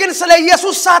ነገር ግን ስለ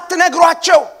ኢየሱስ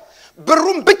ሳትነግሯቸው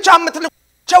ብሩን ብቻ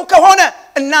የምትልኩላቸው ከሆነ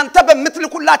እናንተ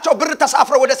በምትልኩላቸው ብር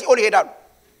ተሳፍረው ወደ ሲኦል ይሄዳሉ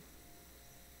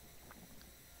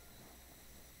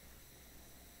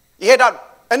ይሄዳሉ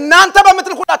እናንተ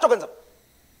በመትልኩላቸው ገንዘብ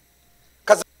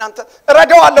ከዛ እናንተ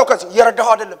ረዳዋለሁ ከዚህ እየረዳው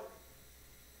አይደለም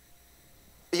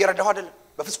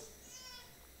በፍጹም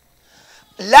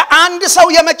ለአንድ ሰው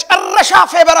የመጨረሻ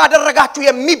ፌቨር አደረጋችሁ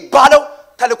የሚባለው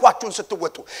ተልኳችሁን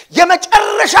ስትወጡ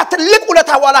የመጨረሻ ትልቅ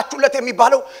ውለታ ዋላችሁለት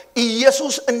የሚባለው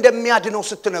ኢየሱስ እንደሚያድነው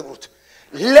ስትነግሩት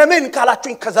ለምን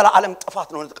ካላችሁኝ ከዘላለም ጥፋት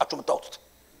ነው ለጥቃችሁ መጣውት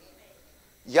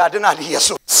ያድናል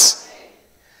ኢየሱስ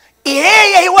ይሄ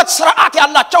የህይወት ሥርዓት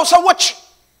ያላቸው ሰዎች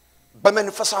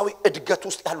በመንፈሳዊ ዕድገት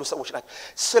ውስጥ ያሉ ሰዎች ናቸው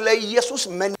ስለ ኢየሱስ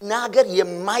መናገር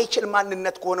የማይችል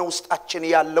ማንነት ከሆነ ውስጣችን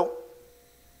ያለው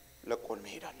ለቆን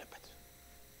መሄድ አለበት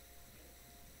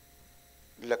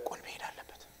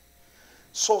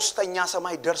ሶስተኛ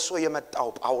ሰማይ ደርሶ የመጣው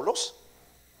ጳውሎስ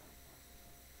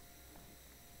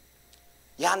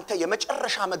ያንተ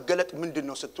የመጨረሻ መገለጥ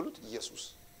ምንድነው ስትሉት ኢየሱስ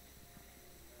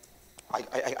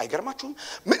አይገርማችሁም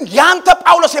ያንተ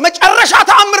ጳውሎስ የመጨረሻ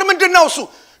ተአምር ምንድነው እሱ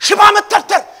ሽባ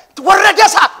መተርተር ወረደ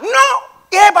ሰዓት ነው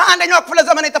ይሄ በአንደኛው ክፍለ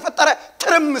ዘመን የተፈጠረ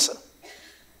ትርምስ ነው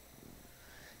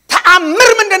ተአምር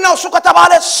ምንድነው እሱ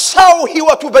ከተባለ ሰው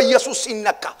ህይወቱ በኢየሱስ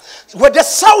ሲነካ ወደ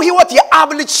ሰው ህይወት የአብ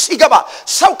ልጅ ሲገባ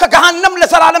ሰው ከገሃነም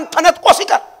ለዘላለም ተነጥቆ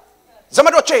ሲቀር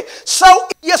ዘመዶቼ ሰው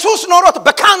ኢየሱስ ኖሮት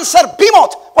በካንሰር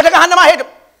ቢሞት ወደ ገሃነም አይሄድም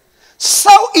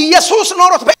ሰው ኢየሱስ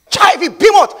ኖሮት በኤችአይቪ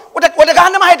ቢሞት ወደ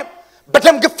ገሃነም አይሄድም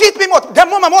በደም ግፊት ቢሞት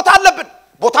ደሞ መሞት አለብን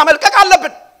ቦታ መልቀቅ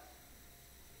አለብን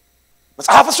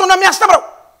መጽሐፍ እሱ ነው የሚያስተምረው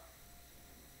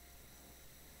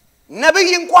ነብይ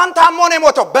እንኳን ታሞ ነው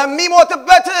የሞተው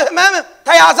በሚሞትበት ህመም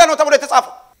ተያዘ ነው ተብሎ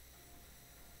የተጻፈው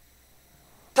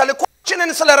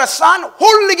ተልኮችንን ስለረሳን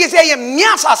ሁሉ ጊዜ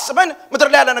የሚያሳስበን ምድር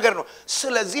ላይ ያለ ነገር ነው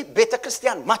ስለዚህ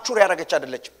ቤተክርስቲያን ማቹር ያረጋች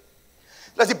አይደለችም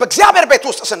ስለዚህ በእግዚአብሔር ቤት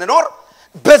ውስጥ ስንኖር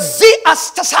በዚህ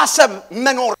አስተሳሰብ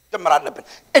መኖር ጀምር አለብን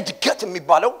ዕድገት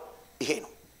የሚባለው ይሄ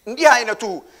ነው እንዲህ አይነቱ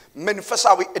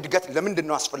መንፈሳዊ ዕድገት ለምንድን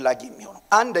ነው አስፈላጊ የሚሆነው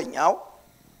አንደኛው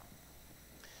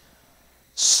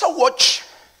ሰዎች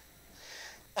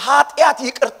ኃጢአት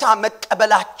ይቅርታ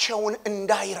መቀበላቸውን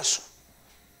እንዳይረሱ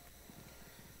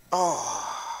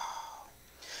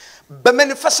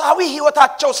በመንፈሳዊ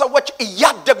ህይወታቸው ሰዎች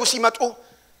እያደጉ ሲመጡ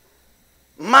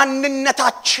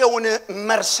ማንነታቸውን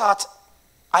መርሳት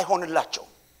አይሆንላቸው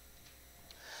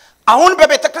አሁን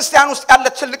በቤተክርስቲያን ውስጥ ያለ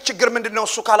ትልቅ ችግር ምንድነው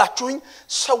እሱ ካላችሁኝ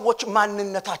ሰዎች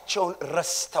ማንነታቸውን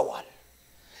ረስተዋል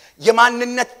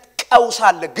የማንነት ቀውስ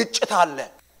አለ ግጭት አለ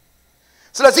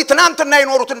ስለዚህ ትናንትና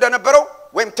ይኖሩት እንደነበረው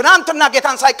ወይም ትናንትና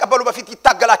ጌታን ሳይቀበሉ በፊት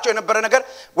ይታገላቸው የነበረ ነገር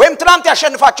ወይም ትናንት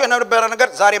ያሸንፋቸው የነበረ ነገር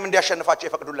ዛሬም እንዲያሸንፋቸው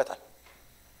ይፈቅዱለታል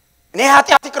እኔ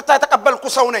ኃጢአት ይቅርታ የተቀበልኩ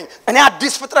ሰው ነኝ እኔ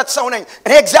አዲስ ፍጥረት ሰው ነኝ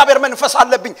እኔ እግዚአብሔር መንፈስ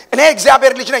አለብኝ እኔ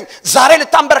እግዚአብሔር ልጅ ነኝ ዛሬ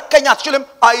ልታንበረከኝ አትችልም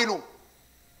አይሉ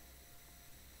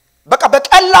በቃ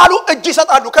በቀላሉ እጅ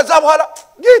ይሰጣሉ ከዛ በኋላ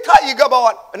ጌታ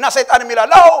ይገባዋል እና ሰይጣንም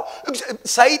ይላል አዎ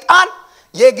ሰይጣን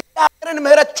የእግዚአብሔርን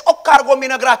ምህረት ጮክ አርጎ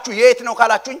የሚነግራችሁ የት ነው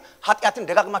ካላችሁኝ ኃጢአትን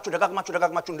ደጋግማችሁ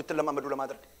እንድትለማመዱ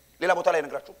ለማድረግ ሌላ ቦታ ላይ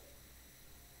ነግራችሁ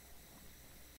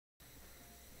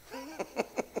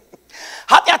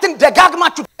ኃጢአትን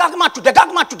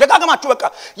ደጋግማችሁ በቃ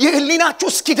ይህሊናችሁ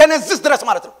እስኪደነዝዝ ድረስ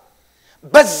ማለት ነው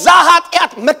በዛ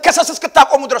ኃጢአት መከሰስ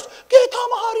እስክታቆሙ ድረስ ጌታ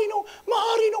መሐሪ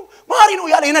ነው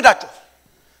ያለ ይነዳችሁ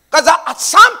ከዛ at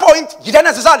some point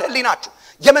ይደነዝዛል ህሊናችሁ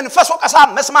የመንፈስ ወቀሳ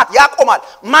መስማት ያቆማል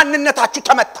ማንነታችሁ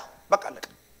ተመታ በቃ ለቀ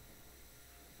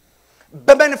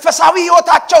በመንፈሳዊ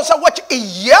ህይወታቸው ሰዎች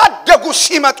እያደጉ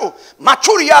ሲመጡ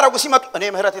ማቹር ያረጉ ሲመጡ እኔ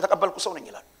ምህረት የተቀበልኩ ሰው ነኝ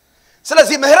ይላል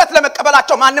ስለዚህ ምህረት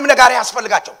ለመቀበላቸው ማንንም ነጋሪ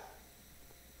ያስፈልጋቸው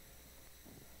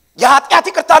የኃጢአት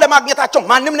ይቅርታ ለማግኘታቸው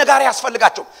ማንንም ነጋሪ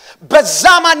ያስፈልጋቸው በዛ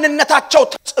ማንነታቸው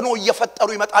ተጽኖ እየፈጠሩ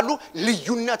ይመጣሉ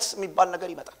ልዩነት የሚባል ነገር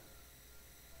ይመጣል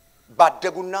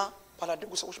ባደጉና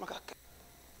ባላደጉ ሰዎች መካከል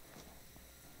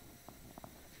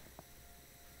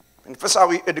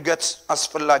መንፈሳዊ ዕድገት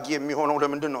አስፈላጊ የሚሆነው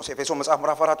ለምንድን ነው ኤፌሶን መጽሐፍ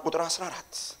ምዕራፍ 4 ቁጥር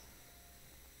 14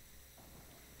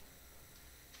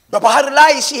 በባህር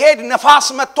ላይ ሲሄድ ነፋስ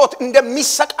መጥቶት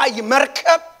እንደሚሰቃይ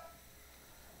መርከብ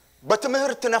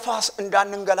በትምህርት ነፋስ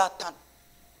እንዳንንገላታን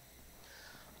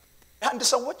አንድ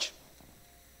ሰዎች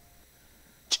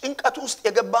ጭንቀት ውስጥ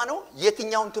የገባ ነው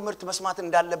የትኛውን ትምህርት መስማት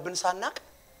እንዳለብን ሳናቅ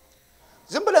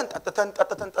ዝም ብለን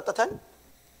ጠጥተን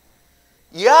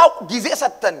ያው ጊዜ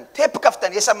ሰተን ቴፕ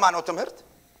ከፍተን የሰማነው ትምህርት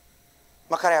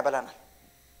መከራ ያበላናል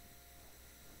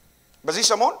በዚህ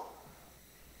ሰሞን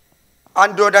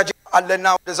አንድ ወዳጅ አለና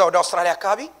ወደዛው ወደ አውስትራሊያ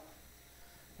አካባቢ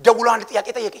ደውሎ አንድ ጥያቄ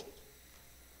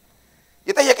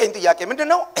የጠየቀኝ ጥያቄ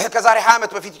ምንድነው ከዛሬ 20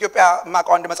 ዓመት በፊት ኢትዮጵያ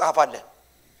ማቀው አንድ መጽሐፍ አለ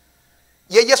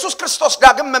የኢየሱስ ክርስቶስ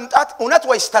ዳግም መምጣት እውነት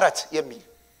ወይስ ተረት የሚል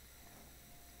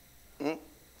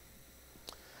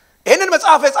ይሄንን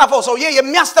መጽሐፍ የጻፈው ሰውዬ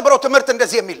የሚያስተምረው ትምህርት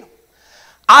እንደዚህ የሚል ነው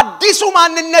አዲሱ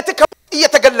ማንነት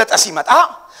እየተገለጠ ሲመጣ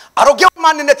አሮጌው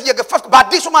ማንነት እየገፈፍክ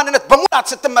በአዲሱ ማንነት በሙላት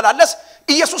ስትመላለስ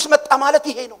ኢየሱስ መጣ ማለት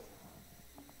ይሄ ነው።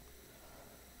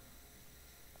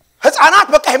 ሕፃናት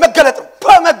በቃ የመገለጥ ነው።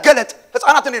 በመገለጥ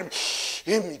ሕፃናት ነው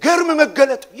የሚገርም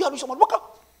መገለጥ ያሉ ይሰማሉ። በቃ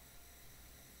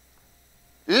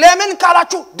ለምን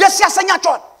ካላችሁ ደስ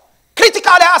ያሰኛቸዋል።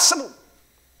 ክሪቲካሊ አስቡ።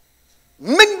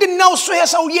 ምንድነው እሱ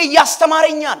የሰውዬ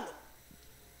ያስተማረኛል?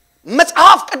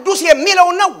 መጽሐፍ ቅዱስ የሚለው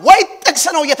ነው ወይ ጥቅስ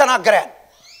ነው እየተናገረ ያለው?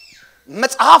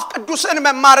 መጽሐፍ ቅዱስን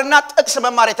መማርና ጥቅስ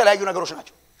መማር የተለያዩ ነገሮች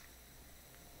ናቸው።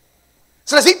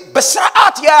 ስለዚህ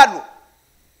በስርዓት ያሉ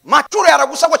ማቹር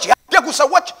ያደረጉ ሰዎች ያደጉ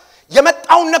ሰዎች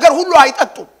የመጣውን ነገር ሁሉ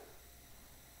አይጠጡም።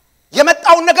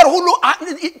 የመጣውን ነገር ሁሉ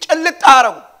ጭልጥ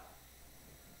አያረጉ።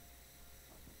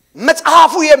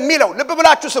 መጽሐፉ የሚለው ልብ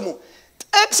ብላችሁ ስሙ።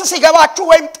 ጥቅስ ሲገባችሁ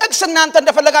ወይም ጥቅስ እናንተ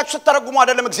እንደፈለጋችሁ ስትተረጉሙ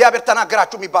አይደለም እግዚአብሔር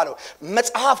ተናገራችሁ የሚባለው።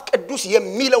 መጽሐፍ ቅዱስ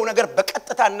የሚለው ነገር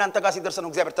በቀጥታ እናንተ ጋር ሲደርስ ነው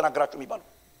እግዚአብሔር ተናገራችሁ የሚባለው።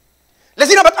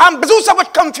 ለዚህ ነው በጣም ብዙ ሰዎች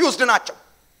ኮንፊውዝድ ናቸው።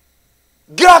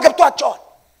 ግራ ገብቷቸዋል።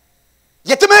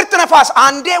 የትምህርት ነፋስ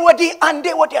አንዴ ወዲህ አንዴ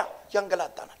ወዲያ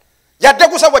ያንገላታናል።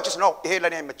 ያደጉ ሰዎችስ ነው ይሄ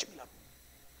ለኔ አይመችም ይላሉ።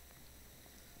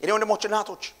 እኔ ወንድሞችና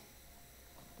እህቶች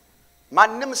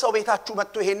ማንም ሰው ቤታችሁ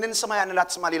መጥቶ ይሄንን ስማ ያንን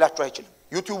አትስማ ሊላችሁ አይችልም።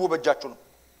 ዩቲዩቡ በእጃችሁ ነው።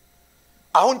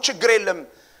 አሁን ችግር የለም።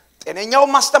 ጤነኛው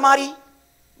ማስተማሪ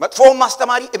መጥፎው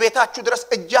ማስተማሪ ቤታችሁ ድረስ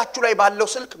እጃችሁ ላይ ባለው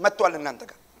ስልክ መጥቷል እናንተ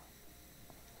ጋር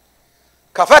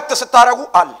ከፈት ስታረጉ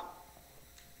አለ።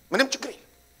 ምንም ችግር የለም።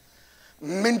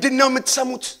 ምንድነው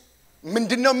የምትሰሙት?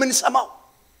 ምንድነው የምንሰማው?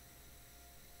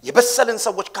 የበሰልን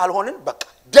ሰዎች ካልሆንን በቃ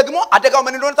ደግሞ አደጋው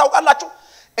ምን እንደሆነ ታውቃላችሁ?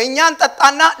 እኛን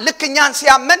ጠጣና ልክ እኛን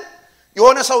ሲያመን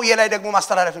የሆነ ሰውዬ ላይ ደግሞ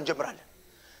ማስተላለፍ እንጀምራለን።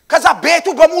 ከዛ ቤቱ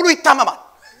በሙሉ ይታመማል።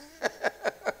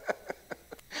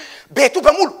 ቤቱ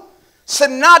በሙሉ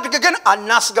ስናድግ ግን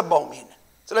አናስገባውም ይሄን።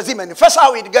 ስለዚህ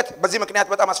መንፈሳዊ ዕድገት በዚህ ምክንያት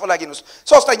በጣም አስፈላጊ ነው።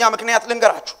 ሶስተኛ ምክንያት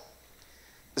ልንገራችሁ።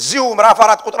 እዚሁ ምዕራፍ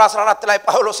 4 ቁጥር 14 ላይ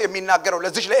ጳውሎስ የሚናገረው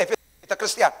ለዚህ ለኤፌሶን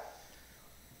ቤተክርስቲያን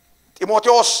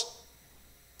ጢሞቴዎስ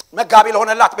መጋቢ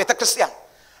ለሆነላት ቤተክርስቲያን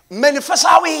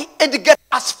መንፈሳዊ ዕድገት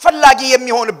አስፈላጊ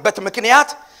የሚሆንበት ምክንያት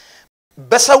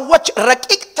በሰዎች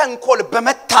ረቂቅ ተንኮል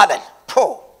በመታለል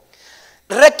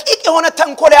ረቂቅ የሆነ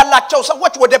ተንኮል ያላቸው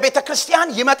ሰዎች ወደ ቤተክርስቲያን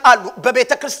ይመጣሉ፣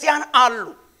 በቤተክርስቲያን አሉ።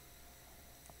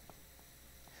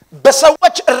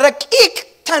 በሰዎች ረቂቅ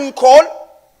ተንኮል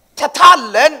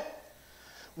ተታለን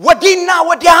ወዲና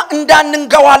ወዲያ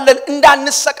እንዳንንገዋለን፣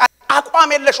 እንዳንሰቃይ፣ አቋም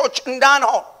የለሾች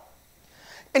እንዳንሆን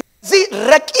እዚህ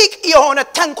ረቂቅ የሆነ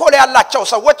ተንኮል ያላቸው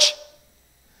ሰዎች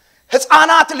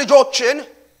ሕፃናት ልጆችን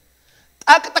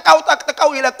ጠቅጥቀው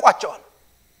ይለቋቸዋል።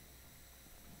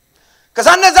 ከዛ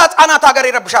እነዛ ሕፃናት ሀገር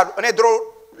ይረብሻሉ። እኔ ድሮ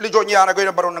ልጆኝ ያረገው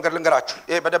የነበረው ነገር ልንገራችሁ፣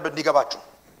 ይሄ በደንብ እንዲገባችሁ።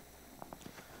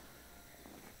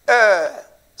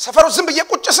 ሰፈሩ ዝም ብዬ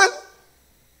ቁጭ ስል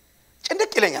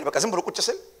ጭንቅ ይለኛል። በቃ ዝም ብሎ ቁጭ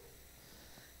ስል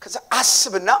ከዛ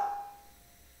አስብና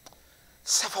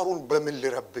ሰፈሩን በምን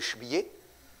ልረብሽ ብዬ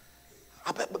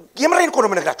የምሬን እኮ ነው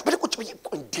የምነግራችሁ። በልቁጭ ብዬ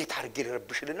እንዴት አድርጌ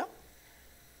ልረብሽልና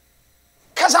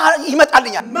ከዛ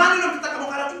ይመጣልኛል። ማን ነው ተጠቅመው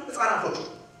ካላችሁ ሕፃናቶች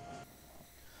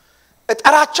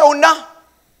እጠራቸውና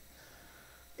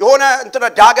የሆነ እንትን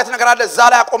ዳገት ነገር አለ እዛ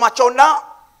ላይ አቆማቸውና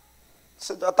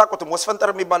አጣቁትም ወስፈንጠር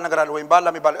የሚባል ነገር አለ ወይም ባላ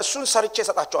የሚባል እሱን ሰርቼ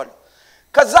ሰጣቸዋለሁ።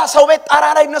 ከዛ ሰው ቤት ጣራ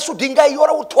ላይ እነሱ ድንጋይ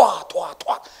ይወረው ጧ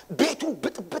ቤቱ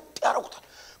ብጥብጥ ያረጉታል።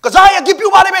 ከዛ የግቢው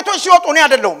ባለቤቶች ሲወጡ ነው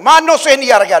አይደለም ማን ነው እሱ ይሄን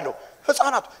ያረጋ ያለው?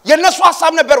 ሕፃናቱ። የነሱ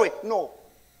ሐሳብ ነበር ወይ? ኖ።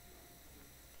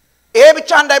 ይሄ ብቻ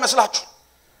እንዳይመስላችሁ።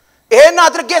 ይሄን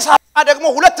አድርጌ ሳጣ ደግሞ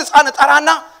ሁለት ሕፃን ጠራና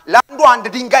ለአንዱ አንድ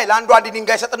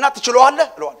ድንጋይ ሰጥና ትችለዋለህ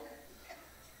እለዋለሁ።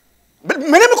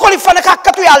 ምንም እኮ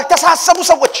ሊፈነካከቱ ያልተሳሰቡ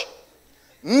ሰዎች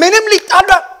ምንም ሊጣሉ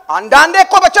አንዳንዴ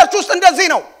እኮ በቸርች ውስጥ እንደዚህ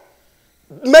ነው።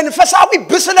 መንፈሳዊ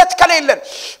ብስለት ከሌለን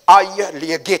አየህ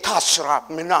የጌታ ስራ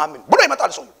ምናምን ብሎ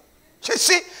ይመጣል ሰው።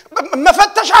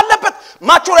 መፈተሽ አለበት።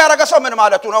 ማቹር ያረገ ሰው ምን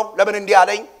ማለቱ ነው? ለምን እንዲህ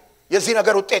አለኝ? የዚህ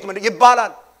ነገር ውጤት ምን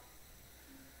ይባላል?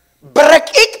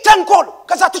 በረቂቅ ተንኮል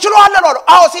ከዛ ትችለዋለህ ነው።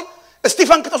 አዎ ሲል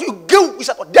ስቲፈን ከተሱ ግው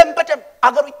ይሰጣው ደም በደም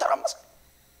አገሩ ይተራመሳል።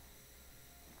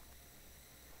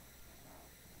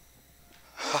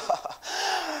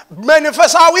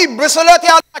 መንፈሳዊ ብስለት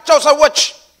ያላቸው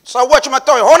ሰዎች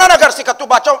መጥተው የሆነ ነገር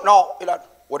ሲከቱባቸው ነው ይላሉ።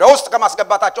 ወደ ውስጥ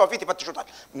ከማስገባታቸው በፊት ይፈትሹታል።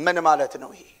 ምን ማለት ነው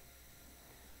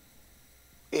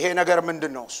ይሄ ነገር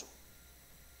ምንድነው? እሱ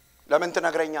ለምን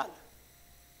ትነግረኛለህ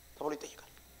ተብሎ ይጠይቃል።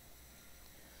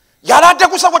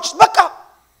 ያላደጉ ሰዎች በቃ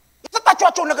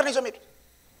የተጣጣቸው ነገር ነው ይዘው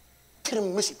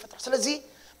ትርምስ ይፈጠራል። ስለዚህ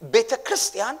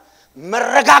ቤተክርስቲያን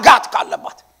መረጋጋት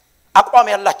ካለባት አቋም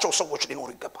ያላቸው ሰዎች ሊኖሩ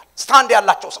ይገባል። ስታንድ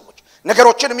ያላቸው ሰዎች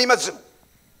ነገሮችን የሚመዝኑ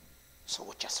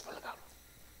ሰዎች ያስፈልጋሉ።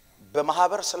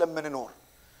 በማህበር ስለምንኖር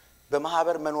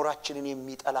በማህበር መኖራችንን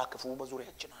የሚጠላ ክፉ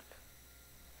በዙሪያችን አለ።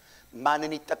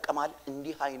 ማንን ይጠቀማል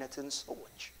እንዲህ አይነትን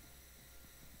ሰዎች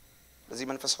ለዚህ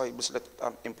መንፈሳዊ ብስለት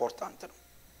በጣም ኢምፖርታንት ነው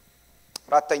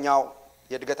አራተኛው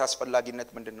የዕድገት አስፈላጊነት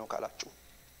ምንድነው ካላችሁ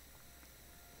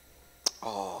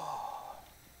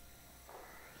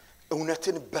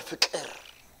እውነትን በፍቅር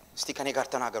እስቲ ከኔ ጋር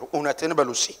ተናገሩ እውነትን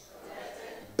በሉሲ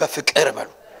በፍቅር በሉ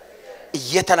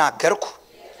እየተናገርኩ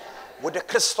ወደ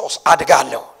ክርስቶስ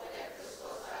አድጋለሁ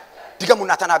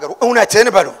ድገሙና ተናገሩ እውነትን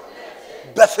በሉ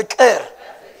በፍቅር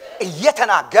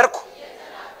እየተናገርኩ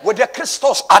ወደ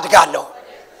ክርስቶስ አድጋለሁ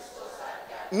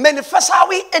መንፈሳዊ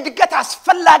ዕድገት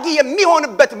አስፈላጊ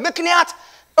የሚሆንበት ምክንያት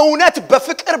እውነት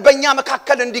በፍቅር በእኛ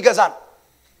መካከል እንዲገዛ ነው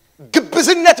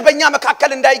ግብዝነት በእኛ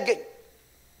መካከል እንዳይገኝ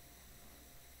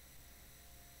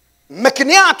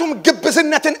ምክንያቱም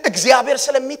ግብዝነትን እግዚአብሔር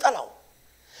ስለሚጠላው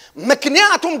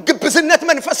ምክንያቱም ግብዝነት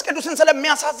መንፈስ ቅዱስን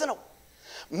ስለሚያሳዝነው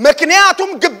ምክንያቱም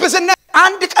ግብዝነት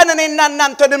አንድ ቀን እኔና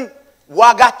እናንተንም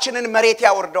ዋጋችንን መሬት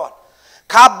ያወርደዋል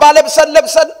ካባ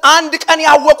ለብሰን አንድ ቀን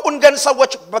ያወቁን ገን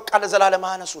ሰዎች በቃ ለዘላለም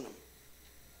አነሱንም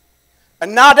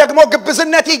እና ደግሞ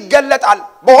ግብዝነት ይገለጣል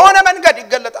በሆነ መንገድ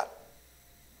ይገለጣል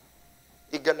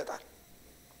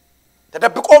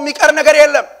ተደብቆ የሚቀር ነገር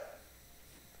የለም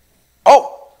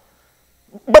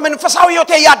በመንፈሳዊ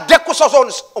ህይወቴ ያደኩ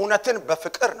ሰውስ እውነትን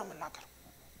በፍቅር ነው መናገር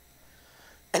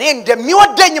እኔ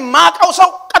እንደሚወደኝ ማቀው ሰው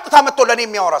ቀጥታ መጥቶ ለኔ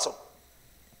የሚያወራ ሰው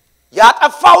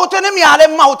ያጠፋሁትንም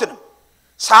ያለማሁትንም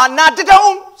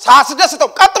ሳናድደውም ሳስደስተው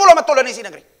ቀጥ ብሎ መጥቶ ለኔ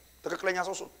ሲነግረኝ ትክክለኛ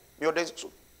ሰው እሱ የሚወደኝ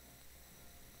ሰው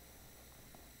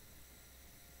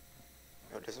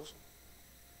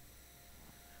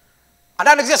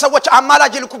አንዳንድ ጊዜ ሰዎች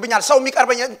አማላጅ ይልኩብኛል ሰው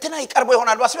የሚቀርበኝ እንትና ይቀርበው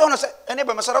ይሆናል ባስ ቢሆን እኔ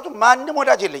በመሰረቱ ማንንም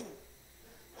ወዳጅ የለኝም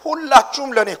ሁላችሁም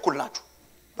ለኔ እኩል ናችሁ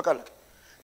በቃለቀ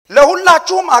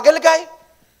ለሁላችሁም አገልጋይ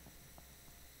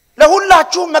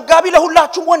ለሁላችሁም መጋቢ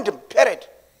ለሁላችሁም ወንድም ፔሬድ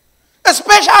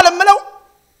ስፔሻል ምለው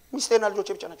ሚስቴና ልጆቼ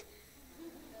ብቻ ናቸው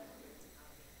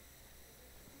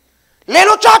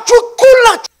ሌሎቻችሁ እኩል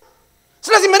ናችሁ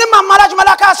ስለዚህ ምንም አማላጅ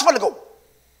መላካ ያስፈልገው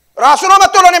ራሱ ነው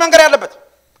መጥቶ ለኔ መንገር ያለበት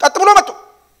ቀጥ ብሎ መጥቶ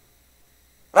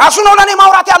ራሱ ነው ለኔ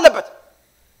ማውራት ያለበት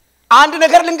አንድ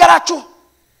ነገር ልንገራችሁ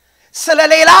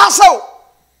ስለሌላ ሰው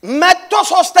መጥቶ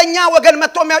ሶስተኛ ወገን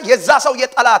መጥቶ የዛ ሰው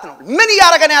የጠላት ነው ምን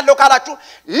ያረጋን ያለው ካላችሁ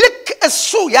ልክ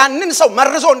እሱ ያንን ሰው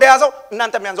መርዞ እንደያዘው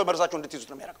እናንተም ያንዘው መርዛችሁ እንድትይዙት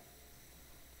ነው የሚያረጋው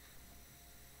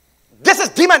this is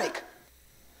demonic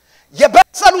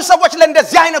የበሰሉ ሰዎች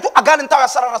ለእንደዚህ አይነቱ አጋንንታው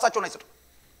ያሰራራሳቸው ነው ይስጡ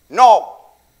ኖ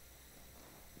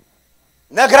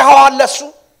ነግረዋል ለሱ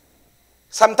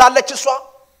ሰምታለች እሷ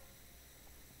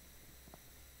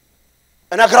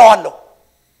እነግረዋለሁ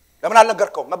ለምን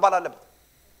አልነገርከው መባል አለበት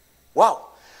ዋው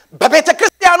በቤተ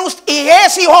ክርስቲያን ውስጥ ይሄ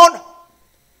ሲሆን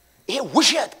ይሄ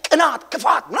ውሸት ቅናት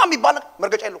ክፋት ምናምን ይባል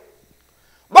መርገጫ የለው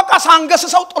በቃ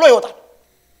ሳንገስሰው ጥሎ ይወጣል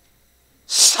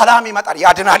ሰላም ይመጣል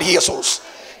ያድናል ኢየሱስ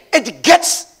ዕድገት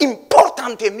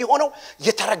ኢምፖርታንት የሚሆነው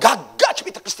የተረጋጋች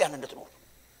ቤተ ክርስቲያን እንድትኖር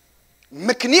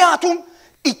ምክንያቱም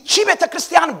እቺ ቤተ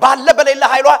ክርስቲያን ባለ በሌላ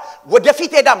ኃይሏ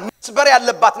ወደፊት ሄዳ መስበር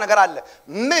ያለባት ነገር አለ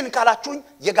ምን ካላችሁኝ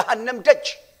የገሃነም ደጅ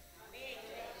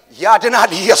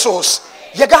ያድናል ኢየሱስ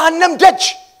የገሃነም ደጅ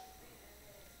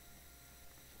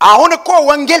አሁን እኮ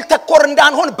ወንጌል ተኮር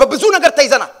እንዳንሆን በብዙ ነገር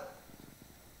ተይዘናል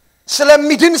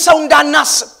ስለሚድን ሰው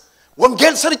እንዳናስብ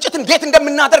ወንጌል ስርጭት እንዴት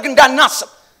እንደምናደርግ እንዳናስብ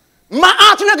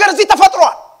ማአት ነገር እዚህ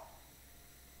ተፈጥሯል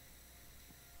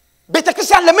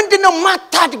ቤተክርስቲያን ለምንድነው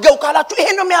ማታድገው ካላችሁ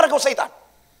ይሄን ነው የሚያደርገው ሰይጣን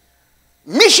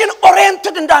ሚሽን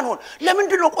ኦሪየንትድ እንዳንሆን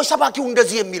ለምንድነው ቆይ ሰባኪው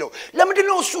እንደዚህ የሚለው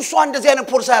ለምንድነው እሱ እንደዚህ አይነት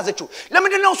ፖርሳ ያዘችው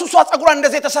ለምንድነው እሱ ጸጉሯን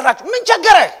እንደዚህ ተሰራችሁ ምን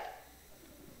ቸገረ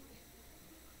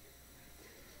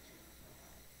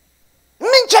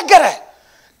ምን ቸገረ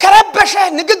ከረበሸ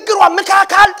ንግግሯ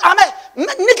መካካል ጣመ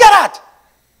ንገራት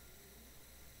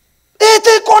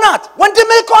እትቆናት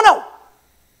ወንድምህ እኮ ነው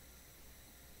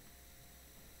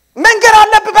መንገር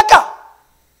አለብህ በቃ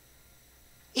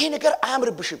ይሄ ነገር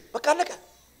አያምርብሽም በቃ አለቀ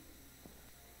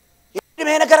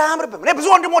ይሄ ነገር አያምርብም እኔ ብዙ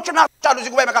ወንድሞችና አሉ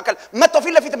እዚህ ጉባኤ መካከል መጥተው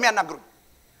ፊት ለፊት የሚያናግሩ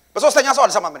በሶስተኛ ሰው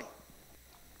አልሰማም እኔ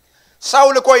ሰው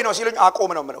ልኮይ ነው ሲሉኝ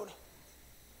አቆም ነው ምለው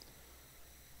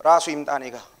ራሱ ይምጣኔ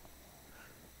ጋር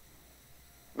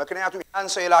ምክንያቱም ያን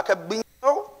ሰው የላከብኝ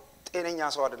ሰው ጤነኛ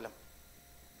ሰው አይደለም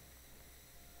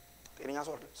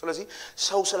ስለዚህ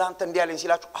ሰው ስላንተ እንዲያለኝ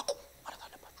ሲላችሁ አቁም ማለት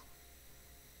አለባችሁ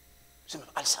ዝም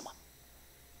አልሰማም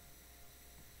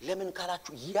ለምን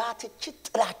ካላችሁ ያ ትችት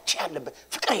ጥላቻ ያለበት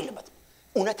ፍቅር የለበት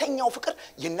እውነተኛው ፍቅር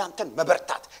የናንተን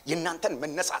መበርታት የናንተን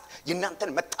መነሳት የናንተን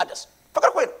መታደስ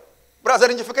ፍቅር ቆይ ብራዘር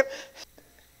እንጂ ፍቅር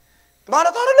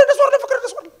ማለት አይደለም ደስ ወርደ ፍቅር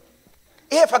ደስ ወርደ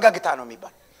ይሄ ፈጋግታ ነው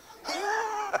የሚባል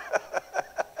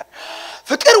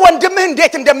ፍቅር ወንድምህ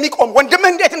እንዴት እንደሚቆም ወንድምህ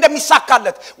እንዴት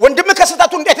እንደሚሳካለት ወንድምህ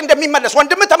ከስተቱ እንዴት እንደሚመለስ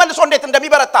ወንድምህ ተመልሶ እንዴት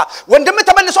እንደሚበረታ ወንድምህ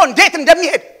ተመልሶ እንዴት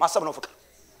እንደሚሄድ ማሰብ ነው ፍቅር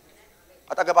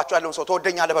አጠገባችሁ ያለውን ሰው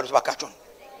ተወደኛለህ በሉት ባካችሁ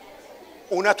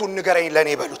እውነቱን ንገረኝ ለኔ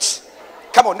በሉት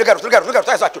ከመው ንገሩት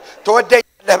ታይሳችሁ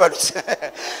ተወደኛለህ በሉት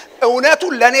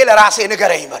እውነቱን ለኔ ለራሴ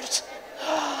ንገረኝ በሉት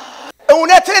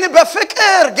እውነትን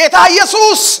በፍቅር ጌታ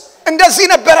ኢየሱስ እንደዚህ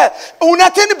ነበር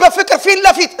እውነትን በፍቅር ፊት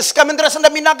ለፊት እስከምን ድረስ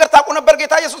እንደሚናገር ታውቁ ነበር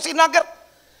ጌታ ኢየሱስ ሲናገር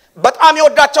በጣም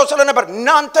ይወዳቸው ስለነበር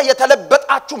እናንተ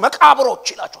የተለበጣችሁ መቃብሮች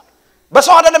ይላችኋል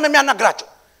በሰው አይደለም የሚያናግራቸው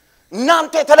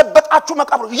እናንተ የተለበጣችሁ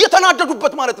መቃብሮች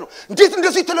እየተናደዱበት ማለት ነው እንዴት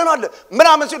እንደዚህ ትለናለህ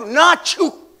ምናምን ሲሉ ናችሁ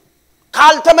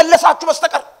ካልተመለሳችሁ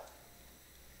በስተቀር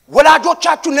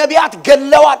ወላጆቻችሁ ነቢያት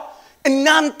ገለዋል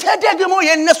እናንተ ደግሞ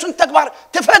የነሱን ተግባር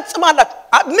ትፈጽማላችሁ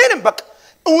ምንም በቃ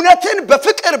እውነትን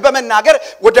በፍቅር በመናገር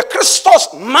ወደ ክርስቶስ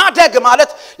ማደግ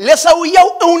ማለት ለሰውየው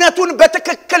እውነቱን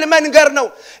በትክክል መንገር ነው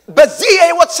በዚህ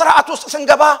የህይወት ሥርዓት ውስጥ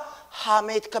ስንገባ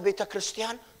ሐሜት ከቤተ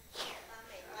ክርስቲያን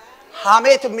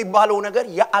ሐሜት የሚባለው ነገር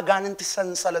የአጋንንት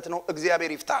ሰንሰለት ነው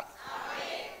እግዚአብሔር ይፍታን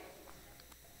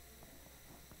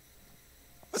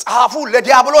መጽሐፉ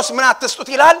ለዲያብሎስ ምን አትስጡት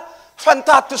ይላል ፈንታ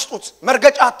አትስጡት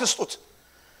መርገጫ አትስጡት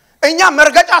እኛ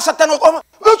መርገጫ ሰተነው ቆመ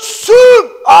እሱ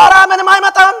አራ ምንም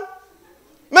አይመጣም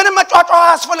ምንም መጫጫው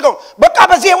ያስፈልገው በቃ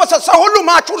በዚህ ህይወት ሰው ሁሉ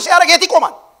ማቹር ሲያረግ የት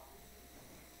ይቆማል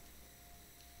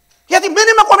የት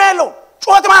ምንም መቆሚያ የለው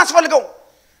ጩኸት ማያስፈልገው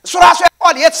እሱ ራሱ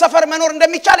ያውቃል የት ሰፈር መኖር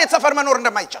እንደሚቻል የት ሰፈር መኖር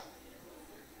እንደማይቻል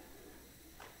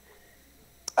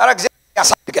አረ እግዚአብሔር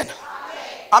ያሳድገን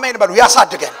አሜን በሉ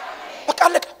ያሳድገን በቃ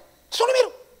አለቀ እሱ ነው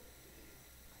የሚለው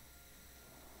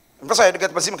መንፈሳዊ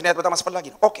ዕድገት በዚህ ምክንያት በጣም አስፈላጊ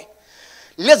ነው ኦኬ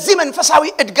ለዚህ መንፈሳዊ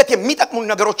ዕድገት የሚጠቅሙ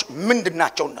ነገሮች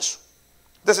ምንድናቸው እነሱ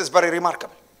This is very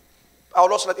remarkable.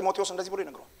 ጳውሎስ ለጢሞቴዎስ እንደዚህ ብሎ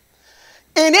ይነግረዋል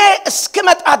እኔ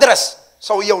እስከመጣ ድረስ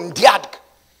ሰውየው እንዲያድግ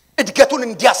ዕድገቱን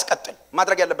እንዲያስቀጥል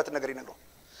ማድረግ ያለበት ነገር ይነግረዋል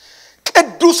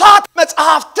ቅዱሳት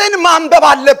መጽሐፍትን ማንበብ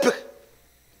አለብህ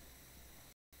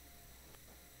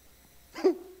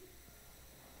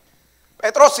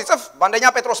ጴጥሮስ ሲጽፍ በአንደኛ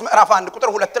ጴጥሮስ ምዕራፍ 1 ቁጥር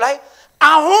 2 ላይ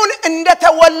አሁን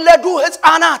እንደተወለዱ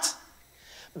ሕፃናት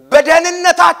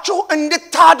በደህንነታችሁ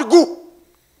እንድታድጉ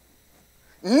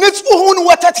ንጹሑን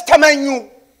ወተት ተመኙ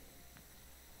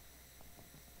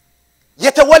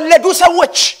የተወለዱ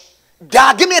ሰዎች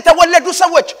ዳግም የተወለዱ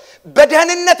ሰዎች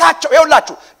በደህንነታቸው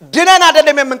ይውላችሁ ድነን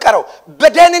አይደለም የምንቀረው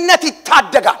በደህንነት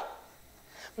ይታደጋል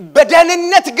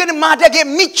በደህንነት ግን ማደግ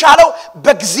የሚቻለው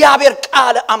በእግዚአብሔር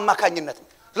ቃል አማካኝነት ነው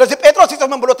ስለዚህ ጴጥሮስ ይጽፍ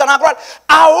ምን ብሎ ተናግሯል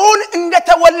አሁን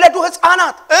እንደተወለዱ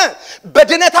ሕፃናት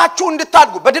በድነታችሁ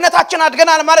እንድታድጉ በድነታችን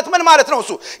አድገናል ማለት ምን ማለት ነው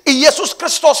እሱ ኢየሱስ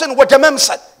ክርስቶስን ወደ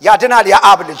መምሰል ያድናል ያ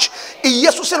አብ ልጅ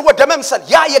ኢየሱስን ወደ መምሰል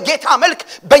ያ የጌታ መልክ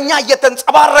በእኛ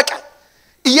እየተንጸባረቀ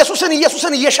ኢየሱስን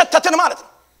እየሸተትን ማለት ነው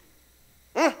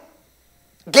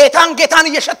ጌታን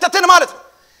እየሸተትን ማለት ነው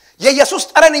የኢየሱስ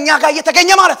ጠረን እኛ ጋር እየተገኘ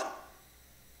ማለት ነው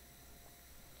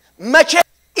መቼ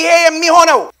ይሄ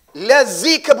የሚሆነው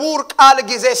ለዚህ ክቡር ቃል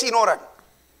ጊዜ ሲኖረን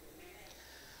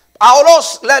ጳውሎስ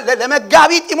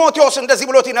ለመጋቢ ጢሞቴዎስ እንደዚህ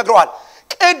ብሎት ይነግረዋል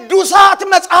ቅዱሳት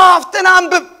መጽሐፍትን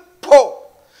አንብብ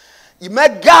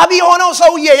መጋቢ ሆነው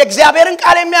ሰውዬ የእግዚአብሔርን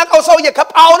ቃል የሚያውቀው ሰውዬ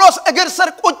ከጳውሎስ እግር ስር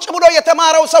ቁጭ ብሎ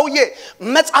የተማረው ሰውዬ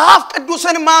መጽሐፍ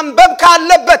ቅዱስን ማንበብ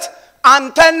ካለበት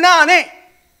አንተና እኔ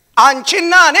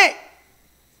አንቺና እኔ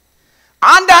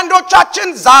አንዳንዶቻችን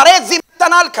ዛሬ እዚህ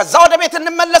መተናል ከዛ ወደ ቤት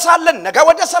እንመለሳለን ነገ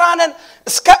ወደ ስራ ነን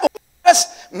እስከ ድረስ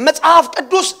መጽሐፍ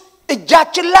ቅዱስ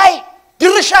እጃችን ላይ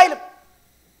ድርሽ አይልም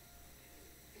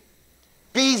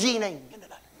ቢዚ ነኝ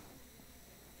እንላለን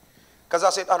ከዛ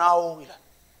ሰይጣን አዎ ይላል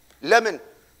ለምን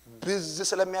ብዝ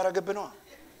ስለሚያረግብ ነው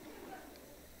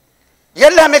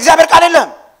የለም የእግዚአብሔር ቃል የለም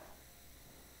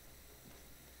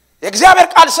የእግዚአብሔር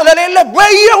ቃል ስለሌለ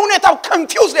በየሁኔታው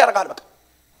ኮንፊውዝ ያደርጋል በቃ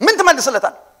ምን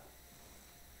ትመልስለታል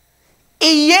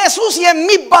ኢየሱስ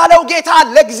የሚባለው ጌታ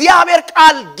ለእግዚአብሔር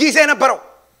ቃል ጊዜ ነበረው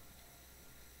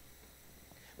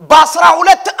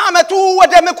በ12 ዓመቱ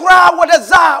ወደ ምኩራብ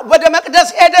ወደዛ ወደ መቅደስ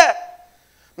ሄደ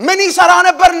ምን ይሰራ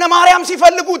ነበር እነ ማርያም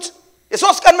ሲፈልጉት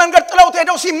የሶስት ቀን መንገድ ጥለውት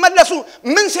ሄደው ሲመለሱ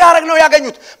ምን ሲያረግ ነው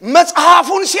ያገኙት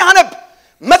መጽሐፉን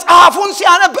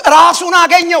ሲያነብ ራሱን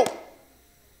አገኘው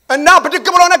እና ብድግ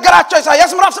ብሎ ነገራቸው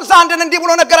ኢሳይያስ ምዕራፍ 61 እንዲህ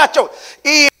ብሎ ነገራቸው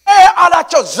ይሄ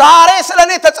አላቸው ዛሬ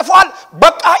ስለኔ ተጽፏል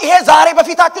በቃ ይሄ ዛሬ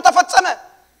በፊታችሁ ተፈጸመ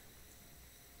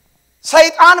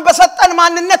ሰይጣን በሰጠን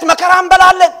ማንነት መከራ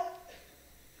እንበላለን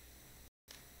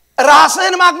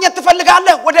ራስህን ማግኘት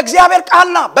ትፈልጋለህ ወደ እግዚአብሔር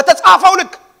ቃልና በተጻፈው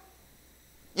ልክ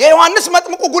የዮሐንስ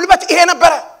መጥምቁ ጉልበት ይሄ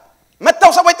ነበር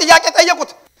መተው ሰዎች ጥያቄ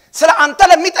ጠየቁት ስለ አንተ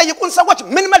ለሚጠይቁን ሰዎች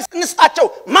ምን መልስ እንስጣቸው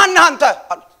ማን አንተ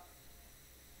አሉት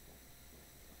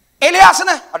ኤልያስ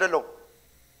ነህ አይደለም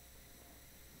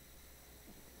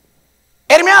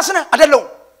ኤርሚያስ ነህ አይደለም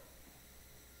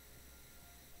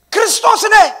ክርስቶስ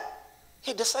ነህ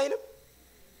ይሄ ደስ አይልም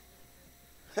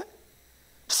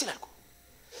ደስ ይላል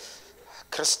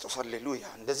ክርስቶስ ሃሌሉያ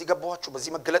እንደዚህ ገባዋችሁ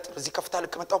በዚህ መገለጥ በዚህ ከፍታ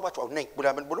ልክ መጣውባችሁ አሁን ነይ ብላ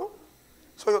ምን ብሎ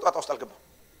ሰው ይወጣጣ ውስጥ አልገባ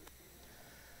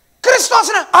ክርስቶስ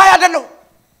ነህ አይ አይደለም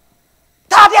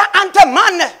ታዲያ አንተ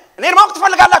ማን ነህ እኔን ማወቅ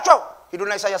ትፈልጋላችሁ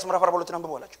ሂዱና ኢሳይያስ ምዕራፍ 42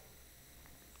 አንብቡ አላችሁ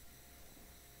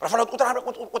ምዕራፍ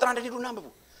 42 ቁጥር 1 ሂዱና አንብቡ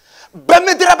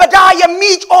በምድረ በዳ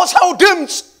የሚጮህ ሰው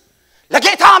ድምጽ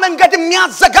ለጌታ መንገድ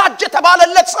የሚያዘጋጅ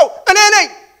ተባለለት ሰው እኔ ነኝ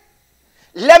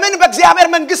ለምን በእግዚአብሔር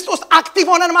መንግስት ውስጥ አክቲቭ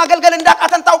ሆነን ማገልገል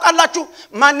እንዳቃተን ታውቃላችሁ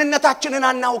ማንነታችንን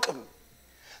አናውቅም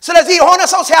ስለዚህ የሆነ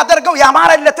ሰው ሲያደርገው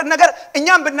ያማረለትን ነገር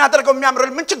እኛም ብናደርገው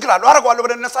የሚያምርል ምን ችግር አለው አረጋዋለሁ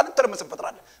ብለን እንነሳለን ትርምስ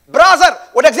እንፈጥራለን ብራዘር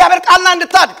ወደ እግዚአብሔር ቃልና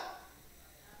እንድታድግ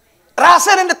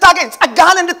ራስን እንድታገኝ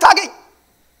ጸጋህን እንድታገኝ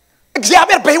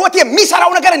እግዚአብሔር በህይወት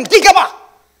የሚሰራው ነገር እንዲገባ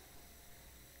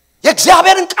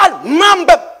የእግዚአብሔርን ቃል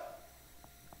ማንበብ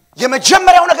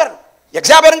የመጀመሪያው ነገር ነው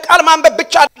የእግዚአብሔርን ቃል ማንበብ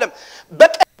ብቻ አይደለም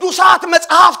በቅዱሳት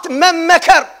መጽሐፍት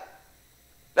መመከር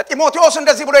ለጢሞቴዎስ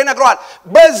እንደዚህ ብሎ ይነግረዋል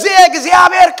በዚህ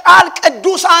እግዚአብሔር ቃል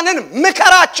ቅዱሳንን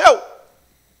ምከራቸው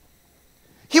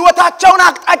ህይወታቸውን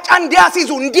አቅጣጫ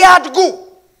እንዲያስይዙ እንዲያድጉ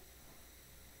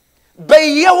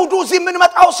በየሁዱ ምን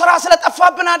መጣው ስራ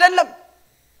ስለጠፋብን አይደለም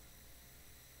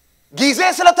ጊዜ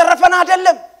ስለተረፈን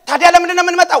አይደለም ታዲያ ለምን ነው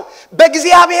የምንመጣው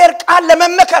በእግዚአብሔር ቃል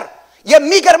ለመመከር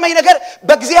የሚገርመኝ ነገር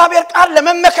በእግዚአብሔር ቃል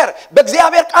ለመመከር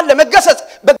በእግዚአብሔር ቃል ለመገሰጽ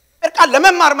በእግዚአብሔር ቃል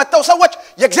ለመማር መተው ሰዎች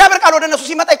የእግዚአብሔር ቃል ወደ እነሱ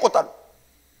ሲመጣ ይቆጣሉ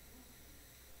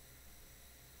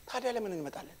ታዲያ ለምን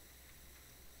እንመጣለን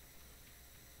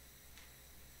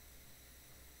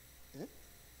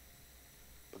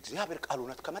በእግዚአብሔር ቃል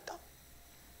እውነት ከመጣ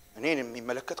እኔን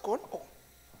የሚመለከት ከሆነ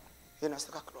ይሄን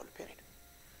አስተካክሏል ፔሪድ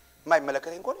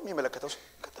የማይመለከተኝ ከሆነ የሚመለከተው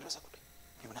ከተለሰ ጉዳይ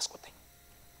ምን አስቆጣኝ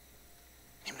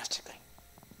ምን አስቸገረኝ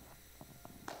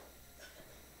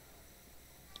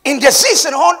እንደዚህ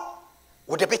ስንሆን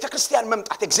ወደ ቤተ ክርስቲያን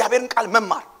መምጣት እግዚአብሔርን ቃል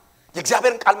መማር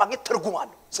የእግዚአብሔርን ቃል ማግኘት ትርጉም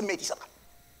አለው ስሜት ይሰጣል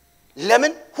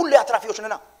ለምን ሁሌ አትራፊዎች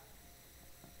ነና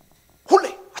ሁሌ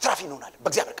አትራፊ እንሆናለን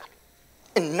በእግዚአብሔር ቃል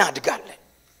እናድጋለን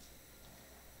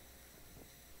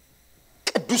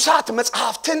ቅዱሳት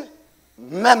መጽሐፍትን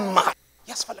መማር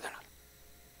ያስፈልጋል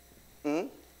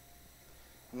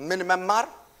ምን መማር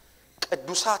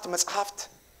ቅዱሳት መጽሐፍት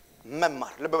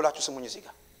መማር ልብ ብላችሁ ስሙኝ እዚህ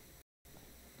ጋር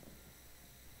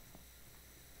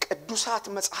ቅዱሳት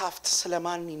መጽሐፍት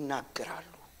ስለማን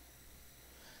ይናገራሉ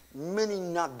ምን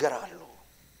ይናገራሉ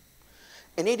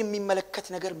እኔን የሚመለከት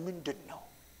ነገር ምንድነው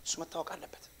እሱ መታወቅ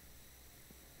አለበት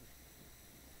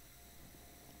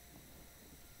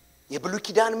የብሉይ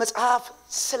ኪዳን መጽሐፍ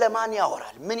ስለማን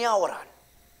ያወራል ምን ያወራል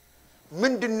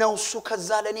ምንድነው እሱ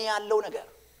ከዛ ለኔ ያለው ነገር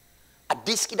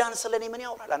አዲስ ኪዳን ስለኔ ምን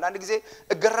ያወራል አንዳንድ ጊዜ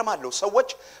እገረማለሁ ሰዎች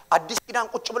አዲስ ኪዳን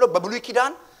ቁጭ ብለው በብሉይ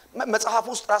ኪዳን መጽሐፍ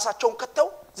ውስጥ ራሳቸውን ከተው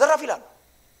ዘራፍ ይላሉ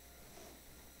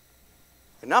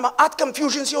እና ማአት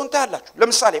ኮንፊውዥን ሲሆን ታያላችሁ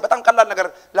ለምሳሌ በጣም ቀላል ነገር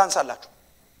ላንሳላችሁ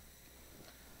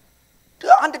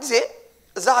አንድ ጊዜ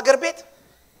እዛ ሀገር ቤት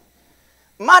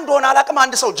ማን እንደሆነ አላቅም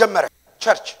አንድ ሰው ጀመረ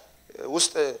ቸርች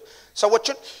ውስጥ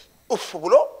ሰዎችን ኡፍ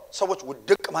ብሎ ሰዎች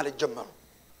ውድቅ ማለት ጀመሩ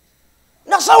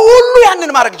እና ሰው ሁሉ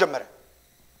ያንን ማድረግ ጀመረ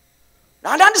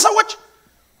አንዳንድ ሰዎች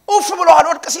ኡፍ ብሎ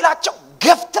አልወድቅ ሲላቸው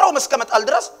ገፍትረው መስከመጣል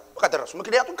ድረስ ከደረሱ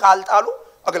ምክንያቱም ካልጣሉ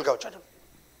አገልጋዮች አይደሉም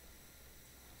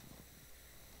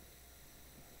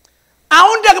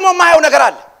አሁን ደግሞ ማየው ነገር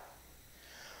አለ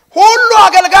ሁሉ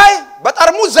አገልጋይ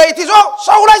በጠርሙስ ዘይት ይዞ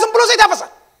ሰው ላይ ዝም ብሎ ዘይት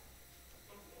ያፈሳል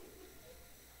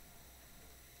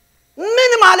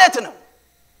ምን ማለት ነው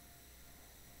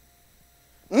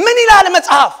ምን ይላል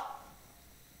መጽሐፍ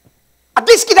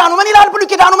አዲስ ኪዳኑ ምን ይላል ብሉይ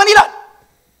ኪዳኑ ምን ይላል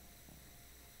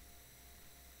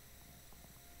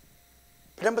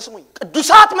በደንብ ስሙኝ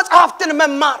ቅዱሳት መጽሐፍትን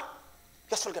መማር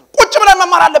ያስፈልጋል ቁጭ ብለን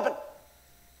መማር አለብን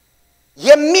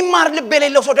የሚማር ልብ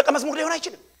የሌለው ሰው ደቀ መዝሙር ሊሆን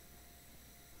አይችልም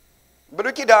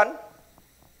ብሉይ ኪዳን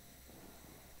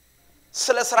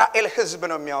ስለ እስራኤል ህዝብ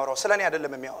ነው የሚያወራው ስለኔ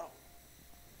አይደለም የሚያወራው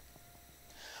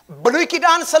ብሉይ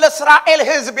ኪዳን ስለ እስራኤል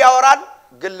ህዝብ ያወራል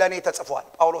ግን ለኔ ተጽፏል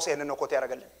ጳውሎስ ይሄንን ነው ኮት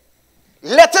ያደረገልን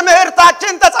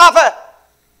ለትምህርታችን ተጻፈ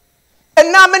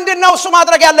እና ምንድነው እሱ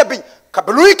ማድረግ ያለብኝ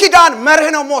ከብሉይ ኪዳን መርህ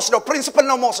ነው መወስደው ፕሪንሲፕል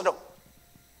ነው መወስደው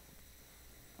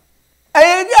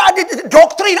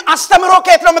ዶክትሪን አስተምሮ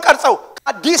ከየት ነው መቀርጸው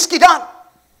አዲስ ኪዳን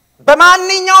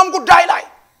በማንኛውም ጉዳይ ላይ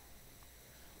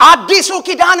አዲሱ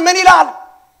ኪዳን ምን ይላል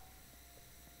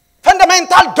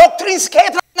ፈንዳሜንታል ዶክትሪንስ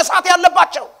ከየት ነው መነሳት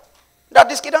ያለባቸው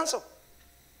አዲስ ኪዳን ሰው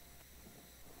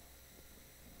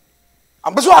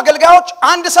ብዙ አገልጋዮች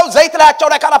አንድ ሰው ዘይት ላያቸው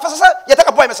ላይ ካላፈሰሰ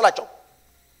የተቀባ አይመስላቸው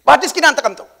በአዲስ ኪዳን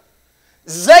ተቀምጠው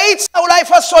ዘይት ሰው ላይ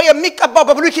ፈሶ የሚቀባው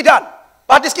በብሉይ ኪዳን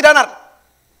በአዲስ ኪዳን አይደል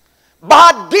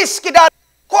በአዲስ ኪዳን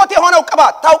ኮት የሆነው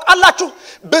ቅባት ታውቃላችሁ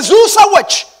ብዙ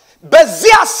ሰዎች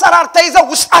በዚህ አሰራር ተይዘው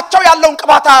ውስጣቸው ያለውን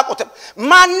ቅባት አያውቁትም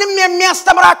ማንንም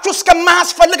የሚያስተምራችሁ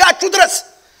እስከማያስፈልጋችሁ ድረስ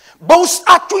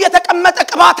በውስጣችሁ የተቀመጠ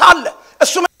ቅባት አለ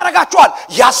እሱ ምን ያደርጋችኋል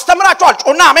ያስተምራችኋል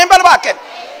ጮና አሜን በልባከን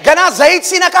ገና ዘይት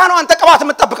ሲነካ ነው አንተ ቅባት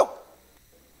የምትጠብቀው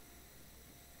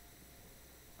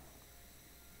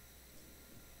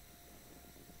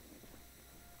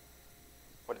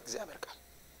ወደ እግዚአብሔር ቃል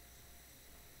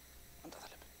አንተ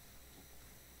ታለብ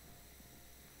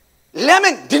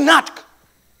ለምን ድናድክ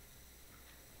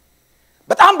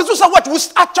በጣም ብዙ ሰዎች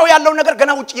ውስጣቸው ያለው ነገር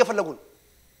ገና ውጭ እየፈለጉ ነው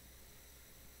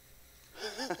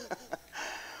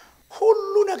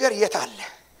ሁሉ ነገር የት አለ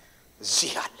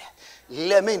እዚህ አለ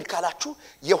ለምን ካላችሁ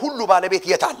የሁሉ ባለቤት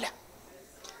የት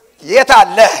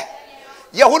አለ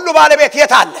የሁሉ ባለቤት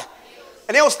የት አለ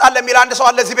እኔ ውስጥ አለ የሚል አንድ ሰው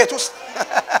አለ እዚህ ቤት ውስጥ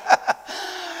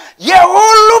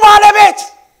የሁሉ ባለቤት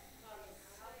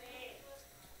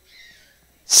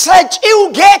ሰጪው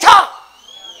ጌታ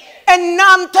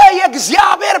እናንተ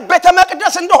የእግዚአብሔር ቤተ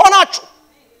መቅደስ እንደሆናችሁ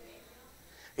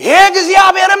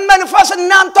የእግዚአብሔር መንፈስ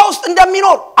እናንተ ውስጥ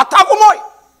እንደሚኖር አታውቁም ወይ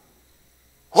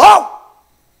ዋው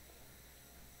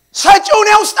ሰጪው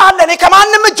ነው ውስጥ አለ እኔ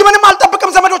ከማንም እጅ ምንም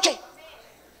አልጠብቅም ዘመዶቼ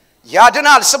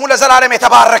ያድናል ስሙ ለዘላለም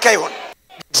የተባረከ ይሁን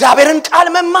እግዚአብሔርን ቃል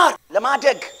መማር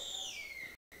ለማደግ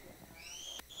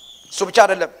እሱ ብቻ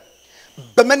አይደለም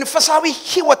በመንፈሳዊ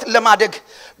ህይወት ለማደግ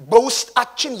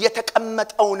በውስጣችን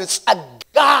የተቀመጠውን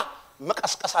ጸጋ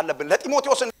መቀስቀስ አለብን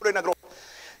ለጢሞቴዎስ እንደሆነ ይነግረው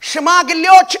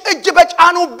ሽማግሌዎች እጅ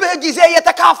በጫኑብህ ጊዜ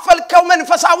የተካፈልከው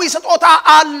መንፈሳዊ ስጦታ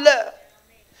አለ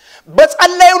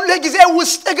በጸለዩልህ ጊዜ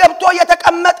ውስጥ ገብቶ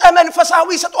የተቀመጠ መንፈሳዊ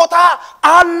ስጦታ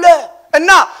አለ እና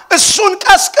እሱን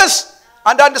ቀስቅስ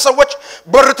አንዳንድ ሰዎች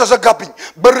በር ተዘጋብኝ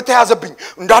በር ተያዘብኝ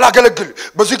እንዳላገለግል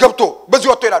በዚህ ገብቶ በዚህ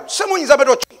ወጥቶ ይላሉ ስሙኝ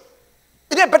ዘመዶች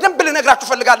እኔ በደንብ ልነግራችሁ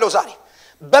ፈልጋለሁ ዛሬ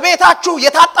በቤታችሁ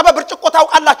የታጠበ ብርጭቆ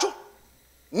ታውቃላችሁ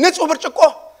ንጹህ ብርጭቆ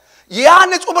ያ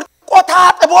ንጹህ ብርጭቆ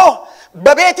ታጥቦ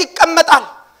በቤት ይቀመጣል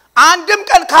አንድም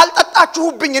ቀን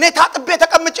ካልጠጣችሁብኝ እኔ ታጥቤ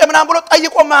ተቀምጬ ምናም ብሎ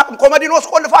ጠይቆ ማቅም ኮመዲኖስ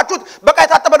ቆልፋችሁት በቃ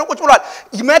የታጠበ ነው ቁጭ ብሏል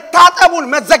መታጠቡን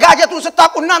መዘጋጀቱን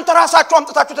ስታውቁ እናንተ ራሳችሁ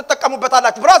አምጥታችሁ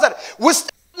ተጠቀሙበታላችሁ ብራዘር ውስጥ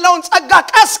ያለውን ጸጋ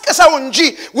ቀስቅሰው እንጂ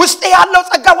ውስጥ ያለው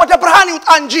ጸጋ ወደ ብርሃን ይውጣ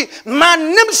እንጂ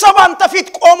ማንንም ሰው አንተ ፊት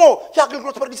ቆሞ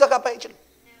ያገልግሎት በር ሊዘጋባ አይችልም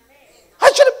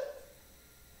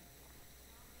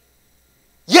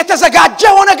የተዘጋጀ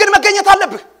ሆነ ግን መገኘት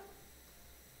አለብህ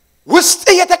ውስጥ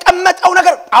የተቀመጠው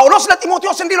ነገር ጳውሎስ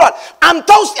ለጢሞቴዎስ እንዲሏል አንተ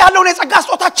ውስጥ ያለውን የጸጋ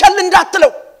ስጦታ ቸል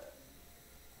እንዳትለው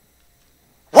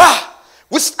ዋ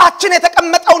ውስጣችን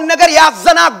የተቀመጠውን ነገር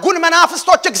ያዘናጉን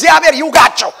መናፍስቶች እግዚአብሔር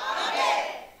ይውጋቸው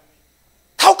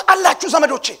ታውቃላችሁ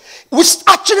ዘመዶቼ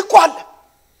ውስጣችን እኮ አለ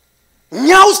እኛ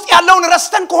ውስጥ ያለውን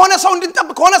ረስተን ከሆነ ሰው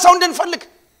እንድንጠብቅ ከሆነ ሰው እንድንፈልግ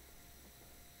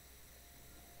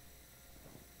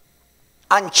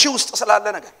አንቺ ውስጥ ስላለ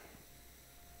ነገር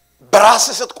በራስ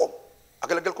ስትቆም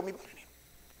አገለገልኩም ይባል ነው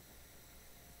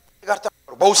ጋር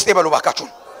ተባሩ በውስጤ በሉ ባካችሁ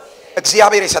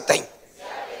እግዚአብሔር የሰጠኝ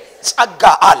ጸጋ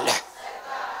አለ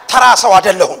ተራ ሰው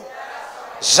አይደለሁም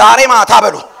ዛሬ ማታ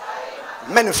በሉ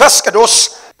መንፈስ ቅዱስ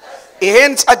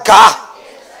ይሄን ጸጋ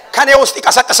ከኔ ውስጥ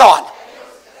ይቀሰቅሰዋል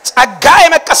ጸጋ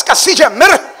የመቀስቀስ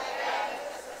ሲጀምር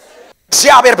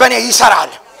እግዚአብሔር በኔ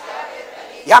ይሰራል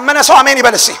ያመነ ሰው አሜን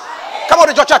ይበልሲ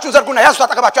ከሞደጆቻችሁን ዘርጉና ያዙ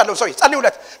ተጠቀባችሁ ያለው ሰው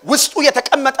ጸልዩለት ውስጡ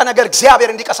የተቀመጠ ነገር እግዚአብሔር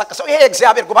እንዲቀሰቅሰው ይሄ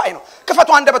እግዚአብሔር ጉባኤ ነው ክፈቱ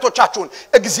አንደበቶቻችሁን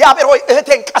እግዚአብሔር ሆይ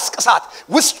እህቴን ቀስቅሳት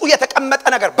ውስጡ የተቀመጠ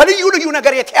ነገር በልዩ ልዩ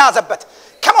ነገር የተያዘበት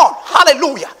come on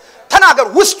ሃሌሉያ ተናገር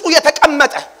ውስጡ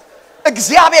የተቀመጠ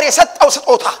እግዚአብሔር የሰጠው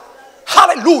ስጦታ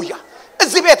ሃሌሉያ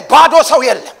እዚህ ቤት ባዶ ሰው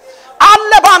የለም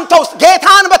አለ ባንተ ውስጥ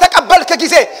ጌታን በተቀበልክ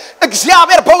ጊዜ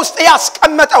እግዚአብሔር በውስጥ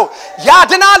ያስቀመጠው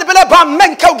ያድናል ብለ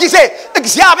ባመንከው ጊዜ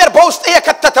እግዚአብሔር በውስጥ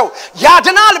የከተተው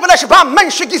ያድናል ብለሽ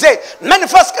ባመንሽ ጊዜ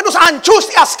መንፈስ ቅዱስ አንቺ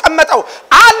ውስጥ ያስቀመጠው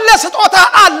አለ ስጦታ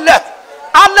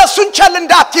አለ እሱን ቸል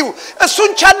እንዳትዩ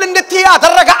እሱን ቸል እንድትይ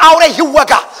ያደረገ አውሬ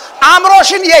ይወጋ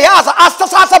አምሮሽን የያዘ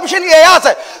አስተሳሰብሽን የያዘ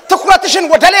ትኩረትሽን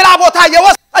ወደ ሌላ ቦታ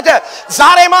የወሰደ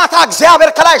ዛሬ ማታ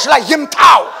እግዚአብሔር ከላይሽ ላይ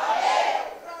ይምጣው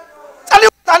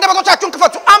አንደበቶቻችሁን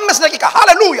ክፈቱ 5 ደቂቃ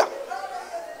ሃሌሉያ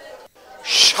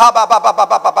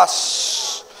ሻባባባባባባስ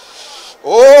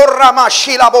ኦራማ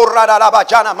ሺላ ቦራዳ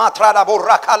ላባጃና ማትራዳ ቦራ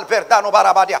ካልቨርዳኖ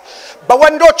ባራባዲያ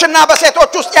በወንዶችና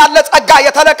በሴቶች ውስጥ ያለ ጸጋ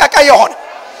የተለቀቀ ይሆን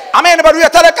አሜን በሉ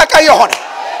የተለቀቀ ይሆን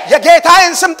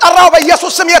የጌታዬን ስም ጠራው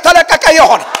በኢየሱስ ስም የተለቀቀ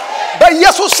ይሆን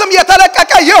በኢየሱስ ስም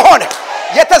የተለቀቀ ይሆን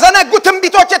የተዘነጉ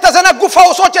ትንቢቶች የተዘነጉ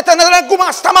ፈውሶች የተዘነጉ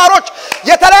ማስተማሮች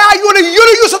የተለያዩ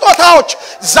ልዩ ስጦታዎች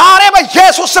ዛሬ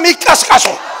በኢየሱስ ስም ይቀስቀሱ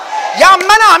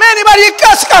ያመነ አሜን ይበል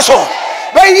ይቀስቀሱ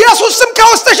በኢየሱስ ስም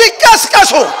ከውስጥሽ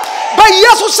ይቀስቀሱ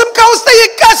በኢየሱስ ስም ከውስጥ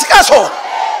ይቀስቀሱ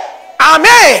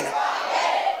አሜን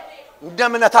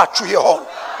እንደምነታችሁ ይሆን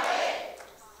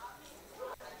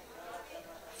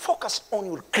focus on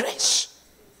your grace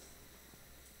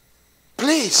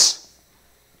please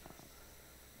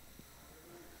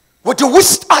ወደ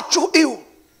ውስጣችሁ እዩ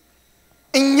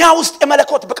እኛ ውስጥ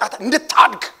የመለኮት ብቃት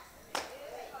እንድታድግ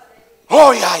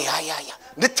ያ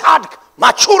እንድታድግ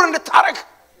ማቹር እንድታረግ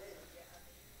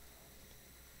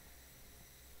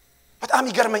በጣም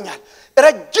ይገርመኛል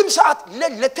ረጅም ሰዓት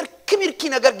ለትርክምርኪ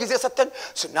ነገር ጊዜ ሰተን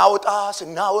ስናወጣ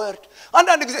ስናወርድ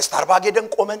አንዳንድ ጊዜ ስታርባክ ሄደን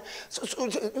ቆመን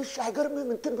እሺ አይገርምም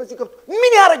እንትን በዚህ ገብቶ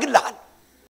ምን ያረግልሃል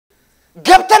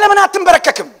ገብተ ለምን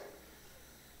አትንበረከክም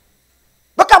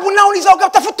በቃ ቡናውን ይዛው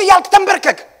ገብተ ፍት ይያልክ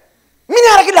ተንበርከክ ምን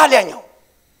ያረግልሃል ያኛው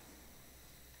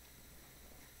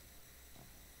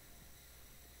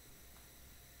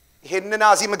ይሄንን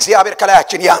አዚም እግዚአብሔር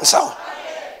ከላያችን ያንሳው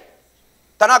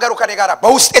ተናገሩ ከኔ ጋር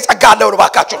በውስጥ የጸጋለው ነው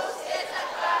ባካችሁ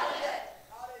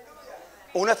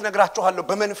እውነት ነግራችኋለሁ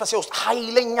በመንፈሴ ውስጥ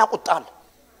ኃይለኛ ቁጣ አለ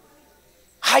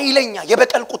ኃይለኛ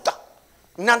የበቀል ቁጣ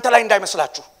እናንተ ላይ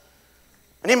እንዳይመስላችሁ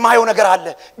እኔ ማየው ነገር አለ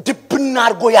ድብና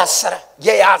አርጎ ያሰረ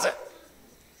የያዘ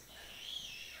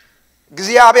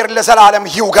እግዚአብሔር ለዘላለም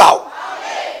ይውጋው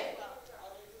አሜን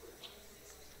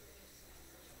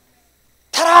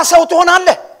ተራሰው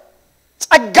ትሆናለህ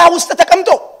ጸጋ ውስጥ ተቀምጦ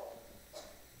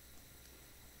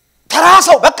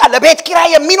ተራሰው በቃ ለቤት ኪራይ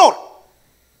የሚኖር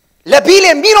ለቢል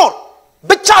የሚኖር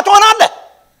ብቻ ትሆናለህ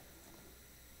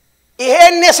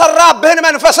ይሄን የሰራብህን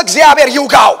መንፈስ እግዚአብሔር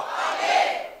ይውጋው አሜን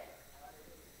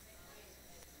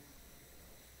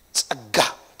ጸጋ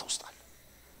ተውስጣል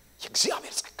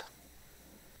የእግዚአብሔር ጸጋ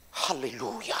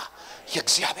ሃሌሉያ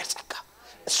የእግዚአብሔር ጸጋ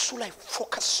እሱ ላይ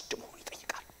ፎከስድ መሆን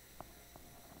ይጠይቃል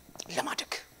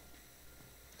ለማደግ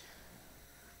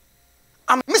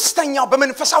አምስተኛው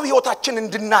በመንፈሳዊ ህይወታችን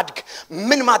እንድናድግ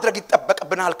ምን ማድረግ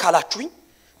ይተበቀብናል ካላችሁኝ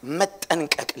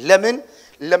መጠንቀቅ ለምን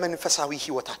ለመንፈሳዊ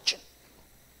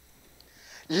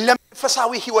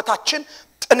ህይወታችን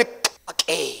ጥንቃቄ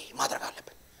ማድረግ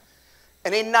አለብን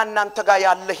እኔና እናንተ ጋር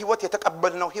ያለ ህይወት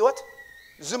የተቀበልነው ህይወት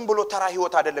ዝም ብሎ ተራ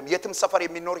ህይወት አይደለም የትም ሰፈር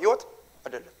የሚኖር ህይወት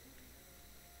አይደለም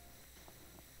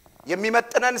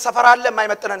የሚመጥነን ሰፈር አለ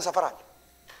የማይመጥነን ሰፈር አለ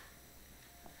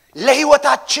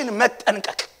ለህይወታችን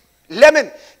መጠንቀቅ ለምን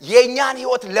የኛን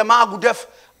ህይወት ለማጉደፍ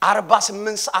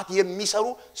 48 ሰዓት የሚሰሩ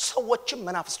ሰዎችም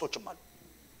መናፍስቶችም አሉ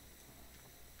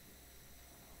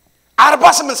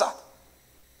 48 ሰዓት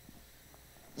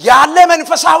ያለ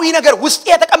መንፈሳዊ ነገር ውስጥ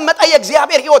የተቀመጠ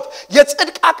የእግዚአብሔር ህይወት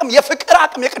የጽድቅ አቅም የፍቅር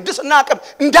አቅም የቅድስና አቅም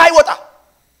እንዳይወጣ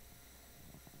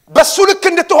በሱ ልክ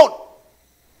እንድትሆን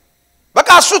በቃ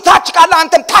እሱ ታች ካለ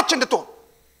አንተም ታች እንድትሆን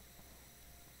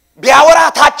ቢያወራ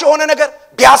ታች የሆነ ነገር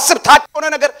ቢያስብ ታች የሆነ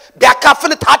ነገር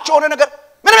ቢያካፍል ታች የሆነ ነገር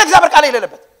ምንም እግዚአብሔር ቃል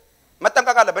የሌለበት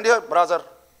መጠንቀቅ አለበት እንዴ ብራዘር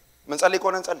ምን ጸልይ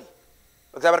ኮነ እንጸልይ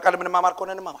እግዚአብሔር ቃል ምን ማማር ኮነ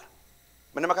እንማማር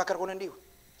ምን መካከር ኮነ እንዲሁ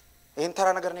ይሄን ተራ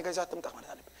ነገር ነው ገዛት ተምጣ ማለት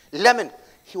አለበት ለምን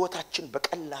ህይወታችን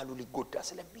በቀላሉ ሊጎዳ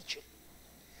ስለሚችል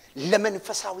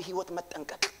ለመንፈሳዊ ህይወት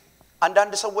መጠንቀቅ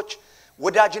አንዳንድ ሰዎች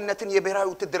ወዳጅነትን የብሔራዊ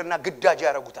ውትድርና ግዳጅ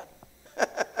ያረጉታል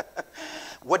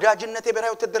ወዳጅነት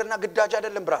የብሔራዊ ውትድርና ግዳጅ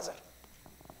አይደለም ብራዘር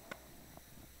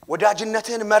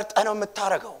ወዳጅነትን መርጠ ነው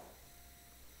የምታረገው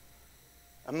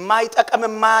የማይጠቅም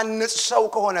የማያንጽ ሰው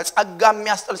ከሆነ ጸጋ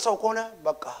የሚያስጠል ሰው ከሆነ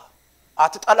በቃ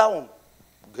አትጠላውም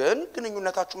ግን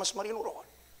ግንኙነታችሁ መስመር ይኖረዋል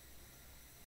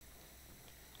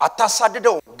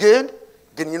አታሳድደው ግን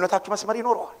ግንኙነታችሁ መስመር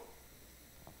ይኖረዋል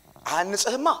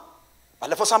አንጽህማ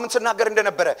ባለፈው ሳምንት ስናገር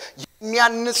እንደነበረ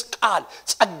የሚያንጽ ቃል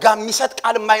ጸጋ የሚሰጥ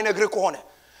ቃል የማይነግር ከሆነ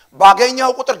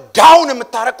ባገኛው ቁጥር ዳውን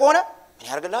የምታረቅ ከሆነ ምን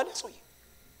ያርግልሃል ያሰውይ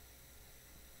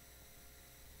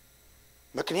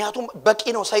ምክንያቱም በቂ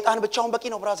ነው ሰይጣን ብቻውን በቂ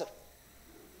ነው ብራዘር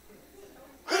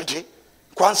እንዴ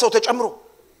እንኳን ሰው ተጨምሮ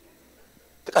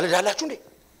ተቀልዳላችሁ እንዴ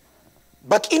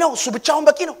በቂ ነው እሱ ብቻውን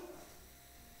በቂ ነው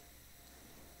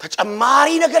ተጨማሪ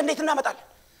ነገር እንዴት እናመጣለን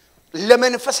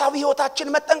ለመንፈሳዊ ህይወታችን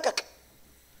መጠንቀቅ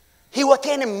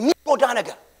ህይወቴን የሚጎዳ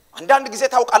ነገር አንዳንድ ጊዜ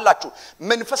ታውቃላችሁ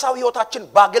መንፈሳዊ ህይወታችን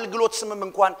በአገልግሎት ስምም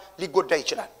እንኳን ሊጎዳ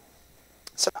ይችላል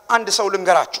ስለ አንድ ሰው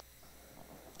ልንገራችሁ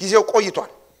ጊዜው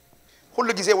ቆይቷል ሁሉ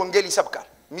ጊዜ ወንጌል ይሰብካል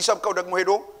የሚሰብከው ደግሞ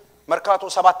ሄዶ መርካቶ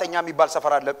ሰባተኛ የሚባል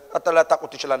ሰፈር አለ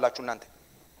አጥላታቁት ይችላልላችሁ እናንተ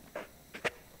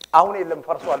አሁን የለም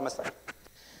ፈርሷል መሰለኝ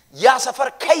ያ ሰፈር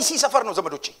ከይሲ ሰፈር ነው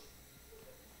ዘመዶቼ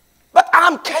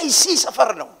በጣም ከይሲ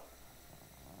ሰፈር ነው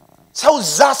ሰው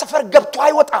ዛ ሰፈር ገብቶ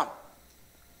አይወጣም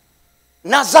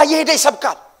ናዛ የሄደ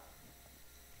ይሰብካል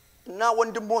እና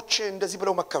ወንድሞች እንደዚህ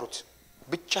ብለው መከሩት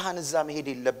ብቻህን እዛ መሄድ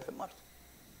የለብህም ማለት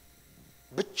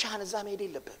ብቻህን እዛ መሄድ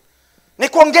የለብህም ነይ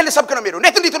ወንጌል ልሰብክ ነው የሚሄደው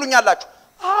ነይ እንዴት ትሉኛላችሁ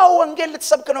አዎ ወንጌል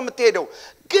ልትሰብክ ነው የምትሄደው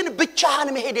ግን ብቻህን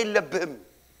መሄድ የለብህም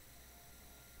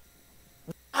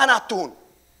ብቻህን አትሁን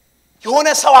የሆነ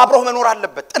ሰው አብሮህ መኖር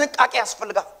አለበት ጥንቃቄ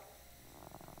ያስፈልጋል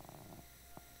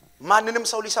ማንንም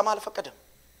ሰው ሊሰማ አልፈቀደም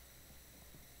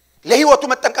ለህይወቱ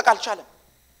መጠንቀቅ አልቻለም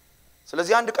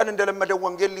ስለዚህ አንድ ቀን እንደለመደው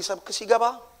ወንጌል ሊሰብክ ሲገባ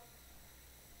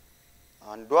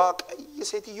አንዷ ቀይ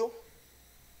ሴትዮ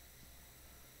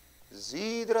እዚህ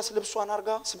ድረስ ልብሷን አርጋ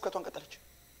ስብከቷን ቀጠለች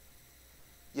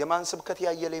የማን ስብከት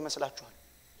ያየለ ይመስላችኋል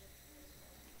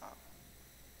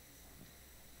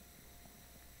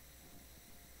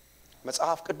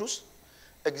መጽሐፍ ቅዱስ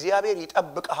እግዚአብሔር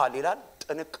ይጠብቀሃል ይላል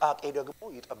ጥንቃቄ ደግሞ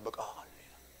ይጠብቀሃል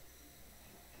ይላል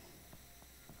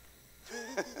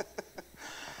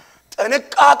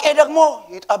ጥንቃቄ ደግሞ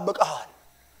ይጠብቀሃል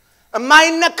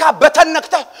እማይነካ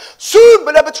በተነክተ ሱም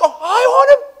ብለብጾ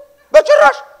አይሆንም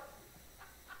በጭራሽ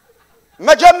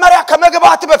መጀመሪያ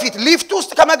ከመግባት በፊት ሊፍት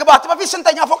ውስጥ ከመግባት በፊት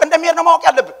ስንተኛ ፎቅ እንደሚሄድ ነው ማወቅ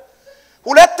ያለብን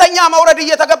ሁለተኛ መውረድ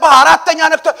እየተገባ አራተኛ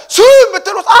ነክተ ሱም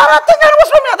ብትሉት አራተኛ ነው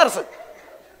ወስዶ የሚያደርስ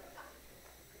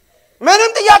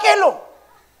ምንም ጥያቄ የለውም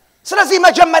ስለዚህ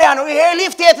መጀመሪያ ነው ይሄ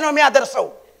ሊፍት የት ነው የሚያደርሰው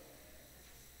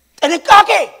ጥንቃቄ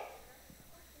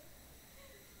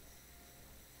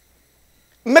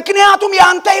ምክንያቱም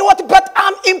ያንተ ህይወት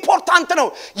በጣም ኢምፖርታንት ነው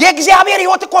የእግዚአብሔር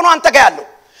ህይወት እኮ ነው አንተ ጋር ያለው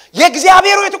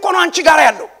የእግዚአብሔር ህይወት እኮ ነው አንቺ ጋር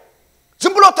ያለው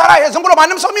ዝም ብሎ ተራ ዝም ብሎ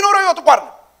ማንንም ሰው የሚኖረው ህይወት እኮ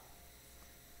አይደለም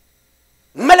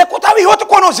መለኮታዊ ህይወት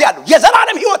እኮ ነው እዚህ ያለው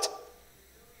የዘላለም ህይወት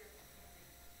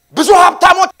ብዙ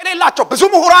ሀብታሞች የሌላቸው ብዙ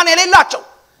ምሁራን የሌላቸው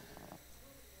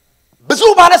ብዙ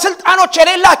ባለስልጣኖች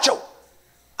የሌላቸው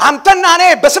አንተና እኔ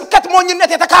በስብከት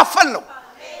ሞኝነት የተካፈል ነው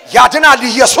ያድናል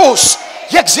ኢየሱስ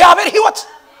የእግዚአብሔር ህይወት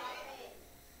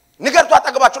ንገርቱ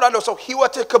አጠገባችሁ ላለው ሰው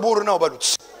ህይወት ክቡር ነው በሉት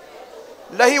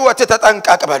ለህይወት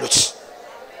ተጠንቀቅ በሉት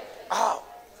አዎ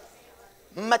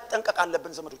መጠንቀቅ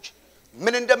አለብን ዘመዶች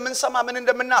ምን እንደምንሰማ ምን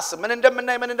እንደምናስብ ምን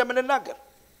እንደምናይ ምን እንደምንናገር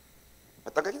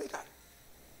መጠንቀቅ ይጠይቃል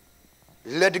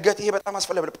ለዕድገት ይሄ በጣም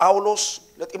አስፈላጊ ነው ጳውሎስ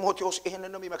ለጢሞቴዎስ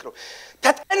ይሄንን ነው የሚመክረው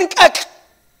ተጠንቀቅ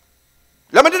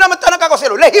ለምንድነው መጠንቀቀው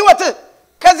ሲለው ለህይወት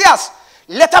ከዚያስ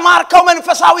ለተማርከው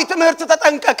መንፈሳዊ ትምህርት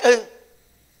ተጠንቀቅ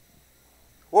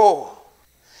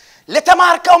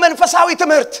ለተማርከው መንፈሳዊ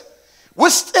ትምህርት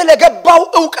ውስጥ ለገባው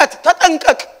ዕውቀት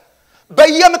ተጠንቀቅ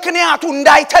በየምክንያቱ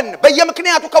እንዳይተን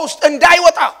በየምክንያቱ ከውስጥ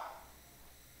እንዳይወጣ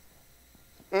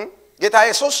ጌታ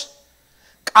ኢየሱስ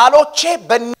ቃሎቼ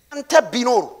በእናንተ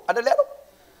ቢኖሩ አይደል ያለው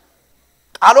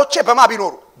ቃሎቼ በማ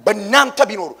ቢኖሩ በእናንተ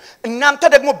ቢኖሩ እናንተ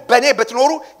ደግሞ በኔ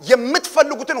ብትኖሩ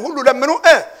የምትፈልጉትን ሁሉ ለምኑ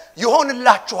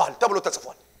ይሆንላችኋል ተብሎ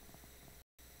ተጽፏል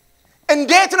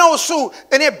እንዴት ነው እሱ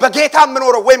እኔ በጌታ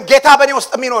ምኖረው ወይም ጌታ በኔ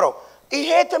ውስጥ የሚኖረው ይሄ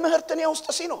ትምህርት እኔ ውስጥ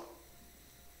ሲኖር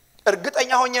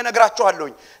እርግጠኛ ሆኜ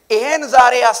ነግራችኋለሁኝ ይሄን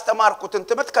ዛሬ ያስተማርኩትን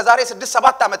ትምህርት ከዛሬ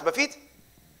 6-7 ዓመት በፊት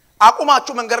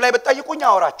አቁማችሁ መንገር ላይ በትጠይቁኝ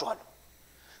አወራችኋለሁ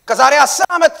ከዛሬ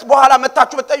 10 ዓመት በኋላ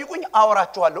መጣችሁ በትጠይቁኝ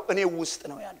አወራችኋለሁ እኔ ውስጥ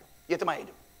ነው ያለው የትም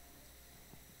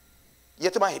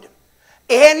አይሄድም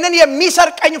ይሄንን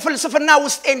የሚሰርቀኝ ፍልስፍና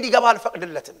ውስጤ እንዲገባ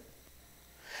አልፈቅድለትም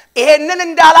ይሄንን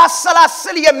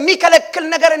እንዳላሰላስል የሚከለክል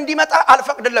ነገር እንዲመጣ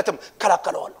አልፈቅድለትም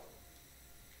ከላከለዋለሁ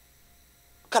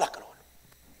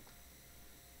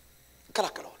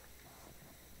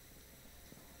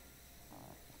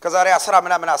ከዛሬ 10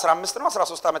 ምናምን 15 ነው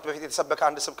 13 ዓመት በፊት የተሰበከ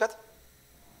አንድ ስብከት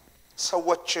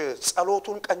ሰዎች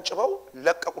ጸሎቱን ቀንጭበው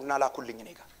ለቀቁና ላኩልኝ እኔ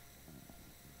ጋር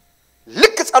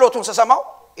ልክ ጸሎቱን ሰሰማው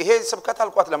ይሄ ስብከት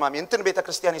አልቋት ለማሚ እንትን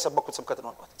ቤተክርስቲያን የሰበኩት ስብከት ነው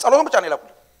አልቋት ጸሎቱን ብቻ ነው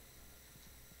ላኩልኝ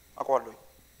አቋዋለሁ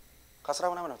ከ10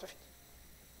 ምናምን በፊት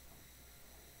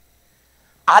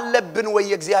አለብን ወይ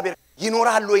የእግዚአብሔር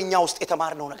ይኖራል ወይኛ ውስጥ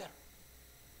የተማርነው ነገር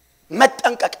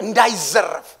መጠንቀቅ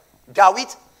እንዳይዘረፍ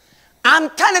ዳዊት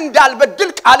አንተን እንዳልበድል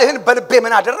ቃልህን በልቤ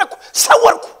ምን አደረኩ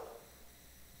ሰወርኩ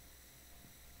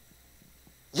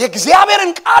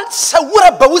የእግዚአብሔርን ቃል ሰውረ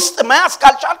በውስጥ መያዝ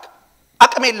ካልቻልክ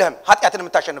አቅም የለህም ኃጢያትን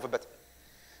የምታሸንፍበት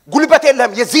ጉልበት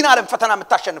የለህም የዚህን ዓለም ፈተና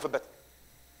የምታሸንፍበት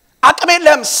አቅም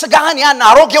የለህም ስጋህን ያን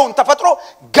አሮጌውን ተፈጥሮ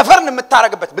ገፈርን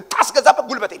የምታረግበት ብታስገዛበት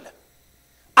ጉልበት የለህም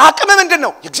አቅም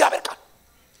ምንድነው የእግዚአብሔር ቃል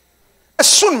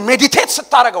እሱን ሜዲቴት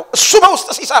ስታረገው እሱ በውስጥ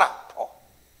ሲሰራ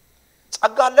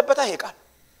ጸጋ አለበት ይሄ ቃል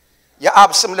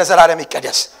የአብ ስም ለዘላለም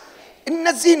ይቀደስ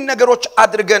እነዚህ ነገሮች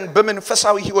አድርገን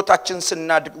በመንፈሳዊ ህይወታችን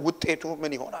ስናድግ ውጤቱ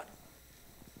ምን ይሆናል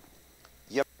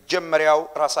የመጀመሪያው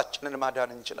ራሳችንን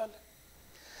ማዳን እንችላለን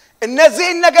እነዚህ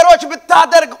ነገሮች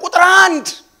ብታደርግ ቁጥር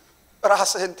 1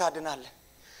 ራስህን ታድናለህ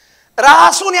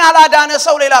ራሱን ያላዳነ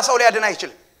ሰው ሌላ ሰው ሊያድን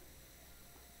አይችልም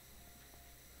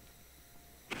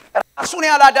ራሱን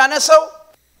ያላዳነ ሰው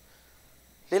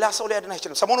ሌላ ሰው ሊያድን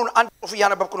አይችልም ሰሞኑን አንድ ጽሑፍ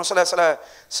ያነበብኩ ነው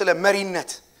ስለ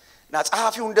መሪነት እና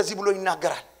ጸሐፊው እንደዚህ ብሎ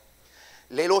ይናገራል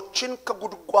ሌሎችን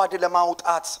ከጉድጓድ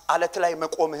ለማውጣት አለት ላይ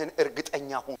መቆምህን እርግጠኛ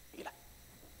ሁን ይላል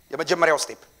የመጀመሪያው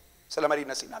ስቴፕ ስለ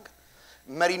መሪነት ሲናገር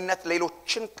መሪነት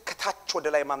ሌሎችን ከታች ወደ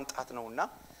ላይ ማምጣት ነውና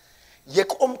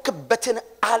የቆምክበትን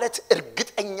አለት እርግጠኛ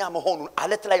እርግጠኛ መሆኑን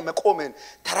አለት ላይ መቆምን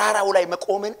ተራራው ላይ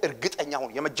መቆምን እርግጠኛ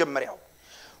ሁን የመጀመሪያው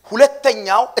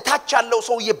ሁለተኛው እታች ያለው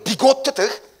ሰው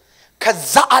የቢጎትትህ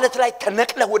ከዛ አለት ላይ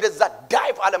ተነቅለህ ወደዛ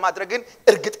ዳይቭ አለ ማድረግን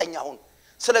እርግጠኛ ሁን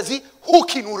ስለዚህ ሁክ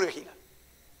ይኑርህ ይላል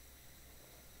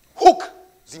ሁክ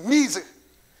ዚሚዝህ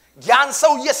ያን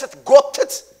ሰው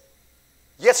የስትጎትት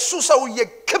የሱ ሰው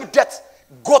የክብደት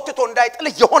ጎትቶ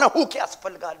እንዳይጥልህ የሆነ ሁክ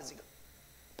ያስፈልጋል እዚህ ጋር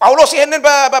ጳውሎስ ይሄንን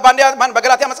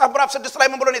በገላትያ መጽሐፍ ምዕራፍ 6 ላይ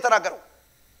ምን ብሎ ነው የተናገረው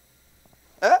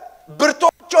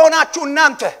ብርቶች ሆናችሁ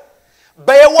እናንተ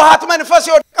በየዋሃት መንፈስ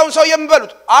የወደቀውን ሰው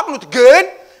የምበሉት አቅኑት ግን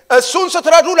እሱን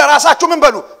ስትረዱ ለራሳችሁ ምን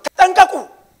በሉ ተጠንቀቁ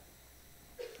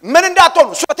ምን እንዳትሆኑ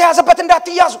እሱ በተያዘበት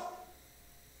እንዳትያዙ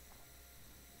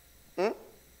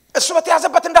እሱ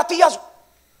በተያዘበት እንዳትያዙ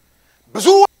ብዙ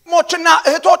ወንድሞችና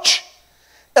እህቶች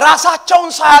ራሳቸውን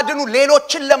ሳያድኑ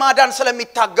ሌሎችን ለማዳን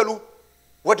ስለሚታገሉ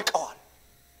ወድቀዋል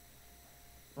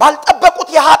ባልጠበቁት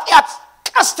የኃጢአት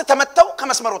ቀስት ተመተው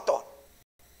ከመስመር ወጥተዋል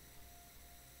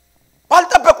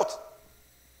ባልጠበቁት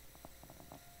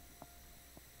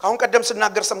ካሁን ቀደም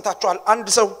ስናገር ሰምታችኋል አንድ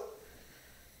ሰው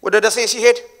ወደ ደሴ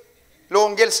ሲሄድ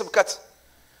ለወንጌል ስብከት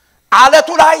አለቱ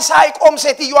ላይ ሳይቆም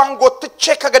ሴትዮዋን ጎትቼ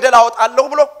ከገደል አወጣለሁ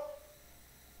ብሎ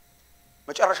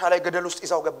መጨረሻ ላይ ገደል ውስጥ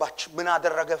ይዛው ገባች ምን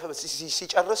አደረገ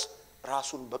ሲጨርስ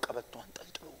ራሱን በቀበቶ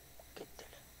አንጠልጥሎ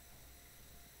ገደለ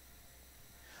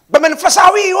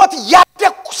በመንፈሳዊ ህይወት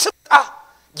ያደኩ ስጣ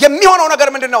የሚሆነው ነገር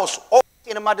ምንድነው እሱ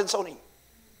ኦቴን ማድን ሰው ነኝ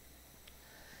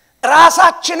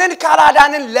ራሳችንን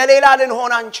ካላዳንን ለሌላ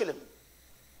ልንሆን አንችልም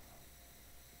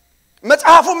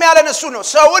መጽሐፉም ያለን እሱ ነው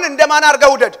ሰውን እንደማን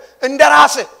አርገው ውደድ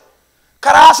እንደራስህ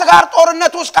ከራስህ ጋር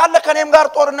ጦርነት ውስጥ ካለ ከኔም ጋር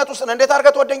ጦርነት ውስጥ እንዴት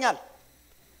አርገህ ትወደኛል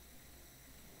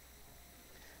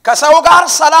ከሰው ጋር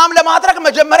ሰላም ለማድረግ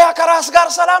መጀመሪያ ከራስ ጋር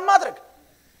ሰላም ማድረግ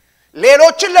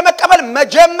ሌሎችን ለመቀበል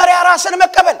መጀመሪያ ራስን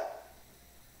መቀበል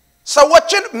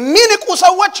ሰዎችን ሚንቁ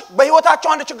ሰዎች በህይወታቸው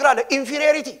አንድ ችግር አለ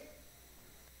inferiority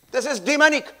this is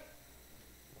demonic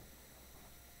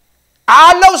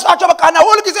አላህ ውስጣቸው በቃና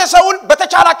ሁሉ ጊዜ ሰውን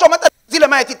በተቻላቸው መጠን እዚህ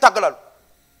ለማየት ይታገላሉ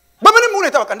በምንም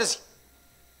ሁኔታ በቃ እንደዚህ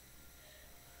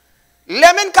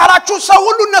ለምን ካላችሁ ሰው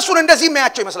ሁሉ እነሱን እንደዚህ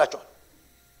የሚያያቸው ይመስላችኋል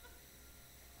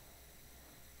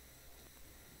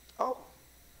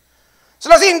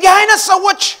ስለዚህ እንዲህ አይነት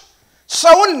ሰዎች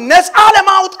ሰውን ነፃ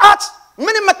ለማውጣት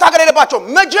ምንም መታገል የለባቸው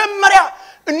መጀመሪያ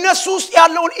እነሱ ውስጥ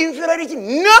ያለውን ኢንፌሪዮሪቲ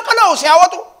ነቅለው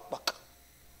ሲያወጡ በቃ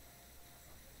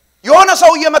የሆነ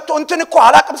ሰው እየመጣ እንትን እኮ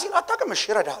አላቅም ሲል አታቀምሽ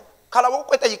ይረዳል ካላወቁ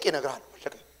ይጠይቅ ይነግራል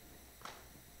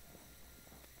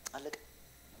አለቀ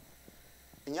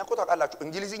እኛ እኮ ታውቃላችሁ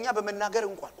እንግሊዝኛ በመናገር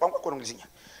እንኳን ቋንቋ እኮ ነው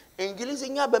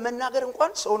እንግሊዝኛ በመናገር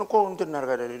እንኳን ሰውን እኮ እንትን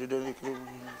እናርጋለን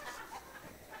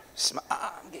ስማ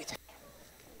ጌታ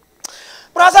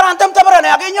ብራዘር አንተም ተብረህ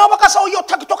ያገኘው በቃ ሰውየው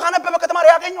ተግቶ ካነበበ ከተማሪ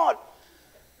ያገኘዋል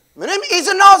ምንም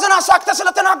ኢዝናው ዘና ሳክተ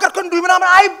ስለተናገርክ እንዱ ምናምን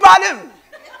አይባልም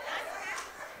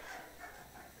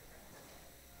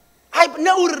አይ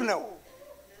ነውር ነው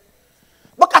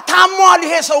በቃ ታሟል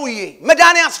ይሄ ሰውዬ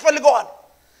መዳን ያስፈልገዋል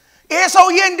ይሄ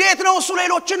ሰውዬ እንዴት ነው እሱ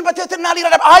ሌሎችን በትህትና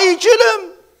ሊረዳ አይችልም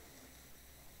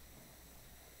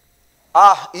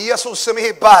ኢየሱስ ስም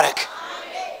ይባረክ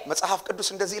መጽሐፍ ቅዱስ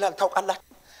እንደዚህ ይላል ታውቃላችሁ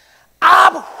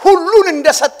አብ ሁሉን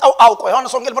እንደሰጠው አውቆ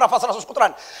ዮሐንስ ወንጌል ምዕራፍ 13 ቁጥር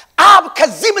 1 አብ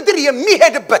ከዚህ ምድር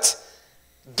የሚሄድበት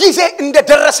ጊዜ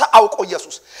እንደደረሰ አውቆ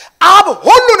ኢየሱስ አብ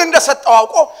ሁሉን እንደሰጠው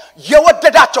አውቆ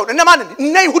የወደዳቸው እነማን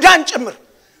እነ ይሁዳን ጭምር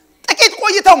ጥቂት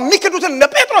ቆይተው ሚክዱትን እነ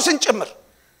ጴጥሮስን ጭምር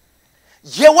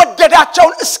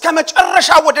የወደዳቸውን እስከ መጨረሻ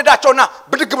ወደዳቸውና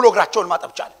ብድግ ብሎ እግራቸውን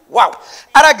ማጠብቻል ዋው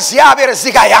አረ እግዚአብሔር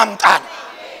እዚህ ጋር ያምጣን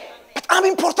በጣም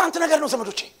ኢምፖርታንት ነገር ነው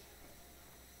ዘመዶቼ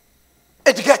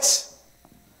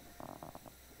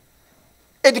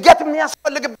ዕድገት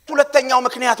የሚያስፈልግበት ሁለተኛው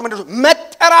ምክንያት ምንድነው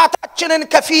መጠራታችንን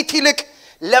ከፊት ይልቅ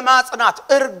ለማጽናት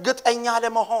እርግጠኛ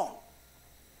ለመሆን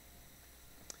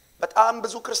በጣም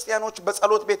ብዙ ክርስቲያኖች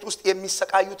በጸሎት ቤት ውስጥ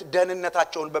የሚሰቃዩት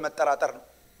ደህንነታቸውን በመጠራጠር ነው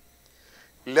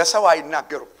ለሰው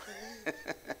አይናገሩም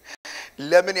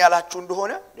ለምን ያላችሁ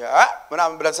እንደሆነ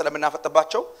ምናምን ብለን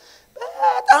ስለምናፈጥባቸው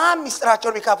በጣም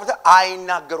ሚስጥራቸውን ቢካፈተ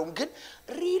አይናገሩም ግን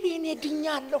ሪሊ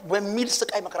ነድኛለሁ በሚል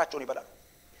ስቃይ መከራቸውን ይበላሉ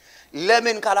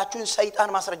ለምን ካላችሁን ሰይጣን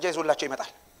ማስረጃ ይዞላቸው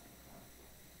ይመጣል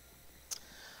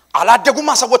አላደጉማ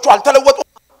ሰዎቹ አልተለወጡ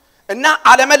እና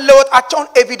አለመለወጣቸውን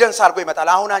ኤቪደንስ አድርጎ ይመጣል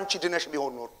አሁን አንቺ ድነሽ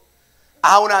ቢሆን ኖሮ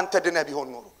አሁን አንተ ድነ ቢሆን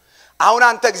ኖሮ አሁን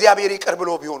አንተ እግዚአብሔር ይቅር ብሎ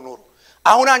ቢሆን ኖሮ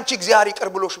አሁን አንቺ እግዚአብሔር ይቅር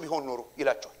ብሎሽ ቢሆን ኖሮ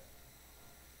ይላቸዋል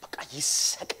በቃ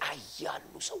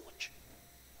ይሰቃያሉ ሰዎች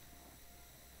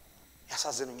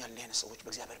ያሳዝኑኛል ለእኔ ሰዎች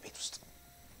በእግዚአብሔር ቤት ውስጥ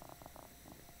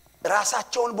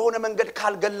ራሳቸውን በሆነ መንገድ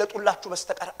ካልገለጡላችሁ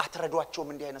በስተቀር አትረዷቸውም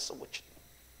እንዲህ አይነት ሰዎች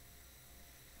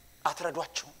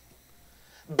አትረዷቸው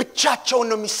ብቻቸውን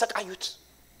ነው የሚሰቃዩት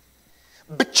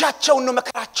ብቻቸውን ነው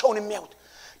መከራቸውን የሚያዩት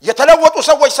የተለወጡ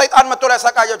ሰዎች ሰይጣን መጥቶ ላይ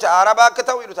ያሳቃያቸው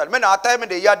አረባክተው ይሉታል ምን አታይም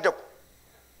እንደ ያደኩ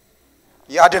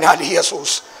ያድናል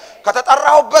ኢየሱስ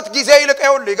ከተጠራሁበት ጊዜ ይልቅ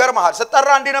ይኸውልህ ይገርምሃል ስጠራ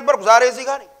እንዴ ነበርኩ ዛሬ እዚህ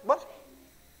ጋር ነኝ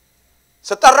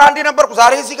ስጠራ እንዴ ነበርኩ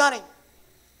ዛሬ እዚህ ጋር ነኝ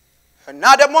እና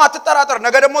ደግሞ አትጠራጠር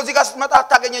ነገ ደግሞ እዚህ ጋር ስትመጣ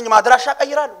አታገኘኝም አድራሻ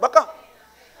ቀይራለሁ በቃ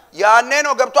ያኔ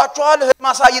ነው ገብቷቸዋል ህልም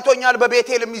አሳይቶኛል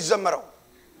በቤቴል የሚዘመረው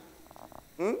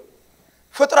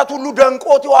ፍጥረት ሁሉ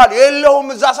ደንቆት ይዋል የለውም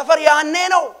እዛ ሰፈር ያኔ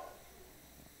ነው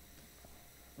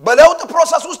በለውጥ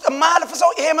ፕሮሰስ ውስጥ የማያልፍ ሰው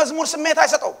ይሄ መዝሙር ስሜት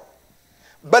አይሰጠው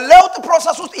በለውጥ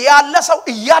ፕሮሰስ ውስጥ ያለ ሰው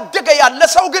እያደገ ያለ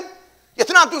ሰው ግን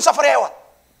የትናንቱን ሰፈር ያየዋል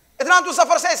የትናንቱን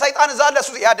ሰፈር ሰይጣን እዛ አለ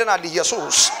እሱ ያድናል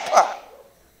ኢየሱስ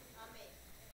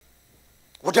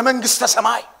ወደ መንግስተ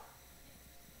ሰማይ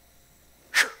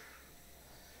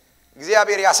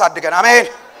እግዚአብሔር ያሳድገን አሜን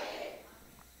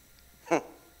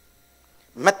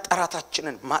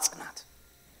መጠራታችንን ማጽናት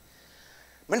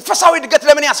መንፈሳዊ ዕድገት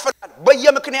ለምን ያስፈልጋል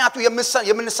በየምክንያቱ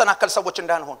የምንሰናከል ሰዎች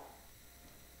እንዳንሆን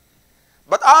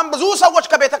በጣም ብዙ ሰዎች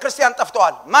ከቤተ ክርስቲያን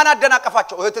ጠፍተዋል ማን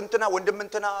አደናቀፋቸው እህት እንትና ወንድም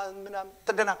እንትና ምናም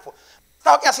ተደናቅፎ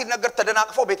ታውቂያ ሲነገር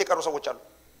ተደናቅፈው ቤት የቀሩ ሰዎች አሉ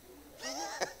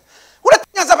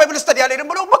ሁለተኛ ዘ ባይብል ስተዲ ያለ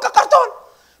ደግሞ በቃ ቀርተዋል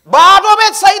ባዶ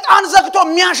ቤት ሰይጣን ዘግቶ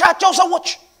የሚያሻቸው ሰዎች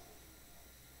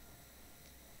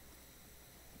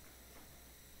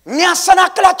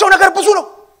የሚያሰናክላቸው ነገር ብዙ ነው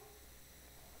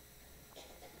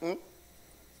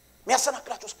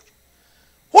የሚያሰናክላቸው ሰዎች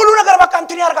ሁሉ ነገር በቃ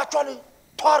እንትን ያርጋቸዋል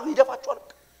ተዋርጉ ይደፋቸዋል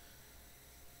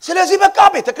ስለዚህ በቃ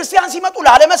ቤተ ክርስቲያን ሲመጡ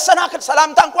ለዓለመሰናከል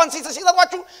ሰላምታ እንኳን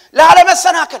ሲሰጣችሁ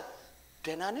ለዓለመሰናከል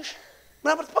ደህና ነሽ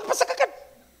ምናምን በሰከከን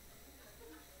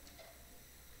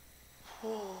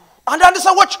አንዳንድ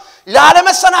ሰዎች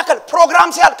ለዓለመሰናከል ፕሮግራም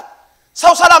ሲያልቅ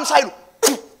ሰው ሰላም ሳይሉ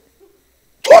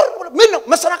ምን ነው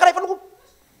መሰናከል አይፈልጉም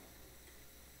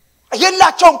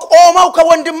የላቸውም ቆመው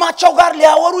ከወንድማቸው ጋር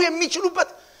ሊያወሩ የሚችሉበት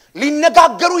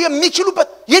ሊነጋገሩ የሚችሉበት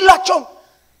የላቸውም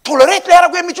ቶለሬት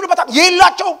ሊያደርጉ የሚችሉበት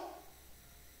የላቸውም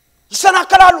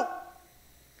ይሰናከላሉ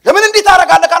ለምን እንዴት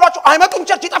አረጋለ ካሏቸው አይመጡም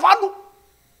ቸርች ይጠፋሉ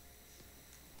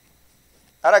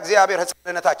አረ እግዚአብሔር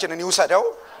ህፃንነታችንን ይውሰደው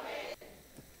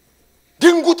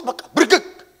ድንጉጥ በቃ ብርግግ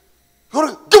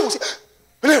ይወርዱ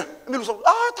የሚሉ ሰው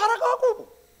ታረጋጉ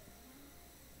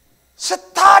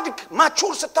ስታድግ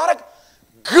ማቹር ስታረግ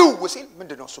ግው ሲል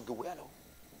ምንድነው እሱ ግው ያለው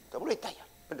ተብሎ ይታያል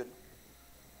ምንድነው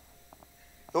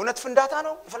የእውነት ፍንዳታ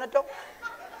ነው የፈነዳው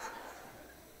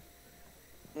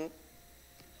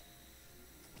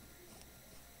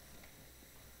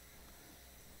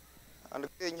አንድ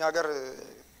ጊዜ ሀገር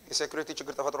የሴኩሪቲ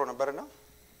ችግር ተፈጥሮ ነበርና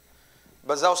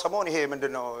በዛው ሰሞን ይሄ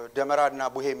ምንድነው ደመራና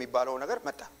ቡሄ የሚባለው ነገር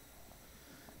መጣ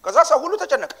ከዛ ሰው ሁሉ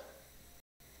ተጨነቀ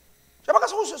ጀበቃ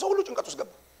ሰው ሁሉ ጭንቀት ውስጥ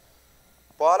ገባ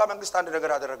በኋላ መንግስት አንድ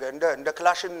ነገር አደረገ እንደ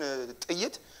ክላሽን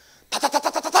ጥይት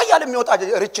ታታታታታ ያለ የሚወጣ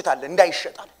ርችት አለ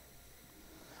እንዳይሸጣል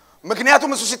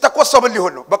ምክንያቱም እሱ ሲተኮስ ሰው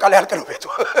ሊሆን ነው በቃ ሊያልቅ ነው ቤቱ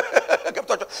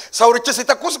ገብቷቸው ሰው ርችት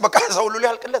ሲተኮስ በቃ ሰው ሁሉ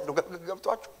ሊያልቅለት ነው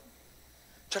ገብቷቸው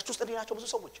ቸርች ውስጥ እንዲናቸው ብዙ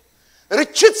ሰዎች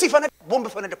ርችት ሲፈነዳ ቦምብ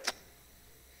ፈነዳ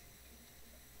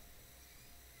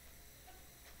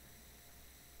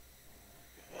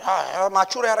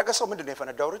ማቹር ያረገ ሰው ምንድነው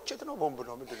የፈነዳው ርችት ነው ቦምብ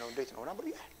ነው ምንድነው እንዴት ነው ነበር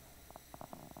ይላል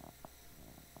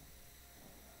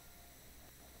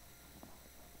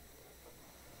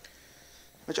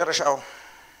መጨረሻው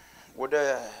ወደ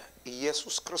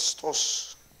ኢየሱስ ክርስቶስ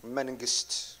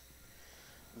መንግስት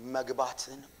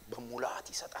መግባትን በሙላት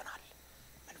ይሰጣናል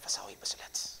መንፈሳዊ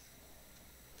ብስለት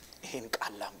ይሄን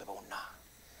ቃል አንብበውና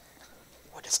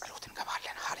ወደ ጸሎት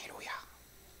እንገባለን ሃሌሉያ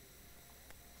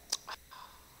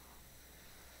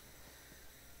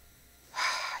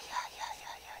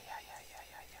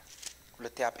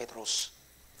ሁለተኛ ጴጥሮስ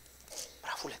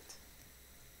ምዕራፍ 2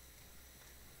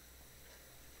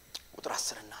 ቁጥር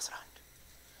 10 እና 11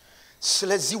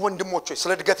 ስለዚህ ወንድሞች ሆይ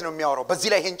ስለ ዕድገት ነው የሚያወራው በዚህ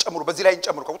ላይ ይሄን ጨምሩ በዚህ ላይ ይሄን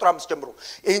ጨምሩ ከቁጥር 5 ጀምሮ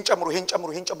ይሄን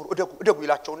ጨምሩ እደጉ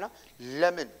ይላቸውና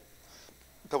ለምን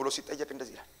ተብሎ ሲጠየቅ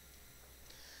እንደዚህ ይላል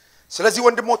ስለዚህ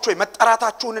ወንድሞች ሆይ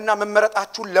መጠራታችሁንና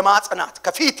መመረጣችሁን ለማጽናት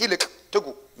ከፊት ይልቅ ትጉ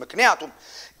ምክንያቱም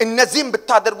እነዚህም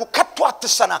ብታደርጉ ከቶ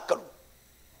አትሰናከሉ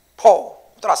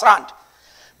ቁጥር 11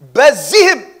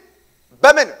 በዚህም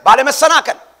በምን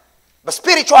ባለመሰናከል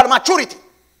በስፒሪቹዋል ማቹሪቲ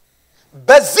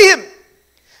በዚህም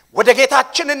ወደ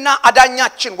ጌታችንና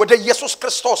አዳኛችን ወደ ኢየሱስ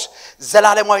ክርስቶስ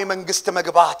ዘላለማዊ መንግስት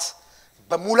መግባት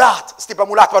በሙላት እስቲ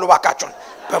በሙላት በሉ ባካችሁ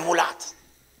በሙላት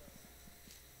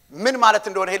ምን ማለት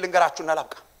እንደሆነ ይሄ ልንገራችሁና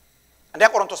ላብቃ አንደኛ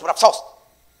ቆሮንቶስ ምዕራፍ 3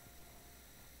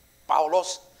 ጳውሎስ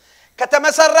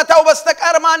ከተመሰረተው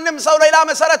በስተቀር ማንም ሰው ሌላ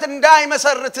መሰረት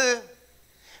እንዳይመሰርት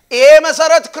ይሄ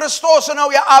መሰረት ክርስቶስ ነው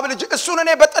የአብ ልጅ እሱን እኔ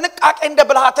በጥንቃቄ እንደ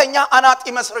ብልሃተኛ አናጢ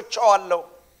መስርቻለሁ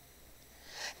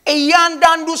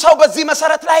እያንዳንዱ ሰው በዚህ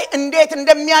መሰረት ላይ እንዴት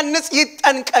እንደሚያንጽ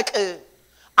ይጠንቀቅ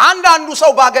አንዳንዱ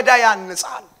ሰው ባገዳ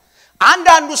ያንጻል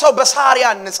አንዳንዱ ሰው በሳር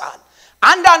ያንጻል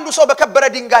አንዳንዱ ሰው በከበረ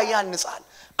ድንጋይ ያንጻል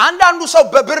አንዳንዱ ሰው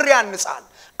በብር ያንጻል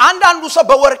አንዳንዱ ሰው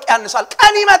በወርቅ ያንጻል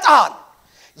ቀን ይመጣል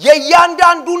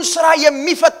የእያንዳንዱን ስራ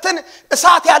የሚፈትን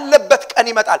እሳት ያለበት ቀን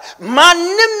ይመጣል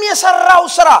ማንንም የሰራው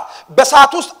ስራ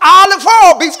በእሳት ውስጥ አልፎ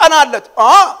ቢጸናለት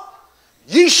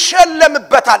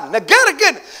ይሸለምበታል ነገር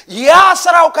ግን ያ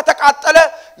ስራው ከተቃጠለ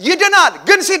ይድናል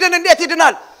ግን ሲድን እንዴት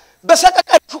ይድናል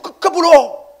በሰቀቀን ሹክክ ብሎ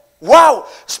ዋው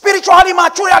ስፒሪቹዋሊ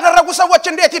ማቹር ያደረጉ ሰዎች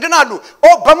እንዴት ይድናሉ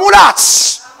በሙላት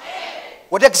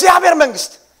ወደ እግዚአብሔር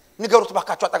መንግስት ንገሩት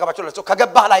ባካችሁ አጠገባችሁ ለሰው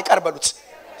ከገባህ ላይ ቀርበሉት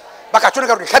ባካችሁ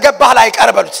ንገሩት ከገባህ ላይ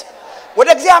ቀርበሉት ወደ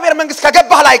እግዚአብሔር መንግስት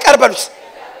ከገባህ ላይ ቀርበሉት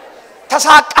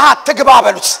ተሳቀህ ትግባ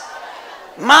በሉት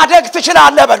ማደግ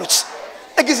ትችላለህ በሉት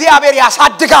እግዚአብሔር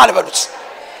ያሳድጋል በሉት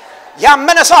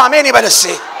ያመነ ሰው አሜን ይበልስ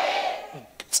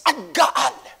ጸጋ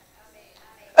አለ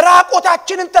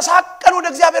ራቆታችንን ተሳቀን ወደ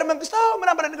እግዚአብሔር መንግስት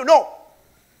ምናምን ብለን ነው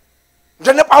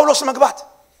እንደነ ጳውሎስ መግባት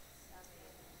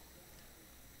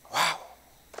ዋው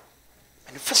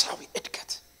መንፈሳዊ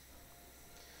ዕድገት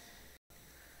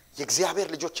የእግዚአብሔር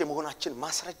ልጆች የመሆናችን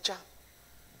ማስረጃ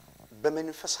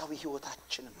በመንፈሳዊ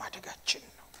ህይወታችን ማደጋችን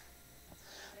ነው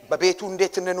በቤቱ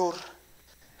እንዴት እንኑር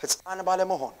ህፃን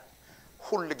ባለመሆን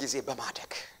ሁሉ ጊዜ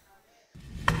በማደግ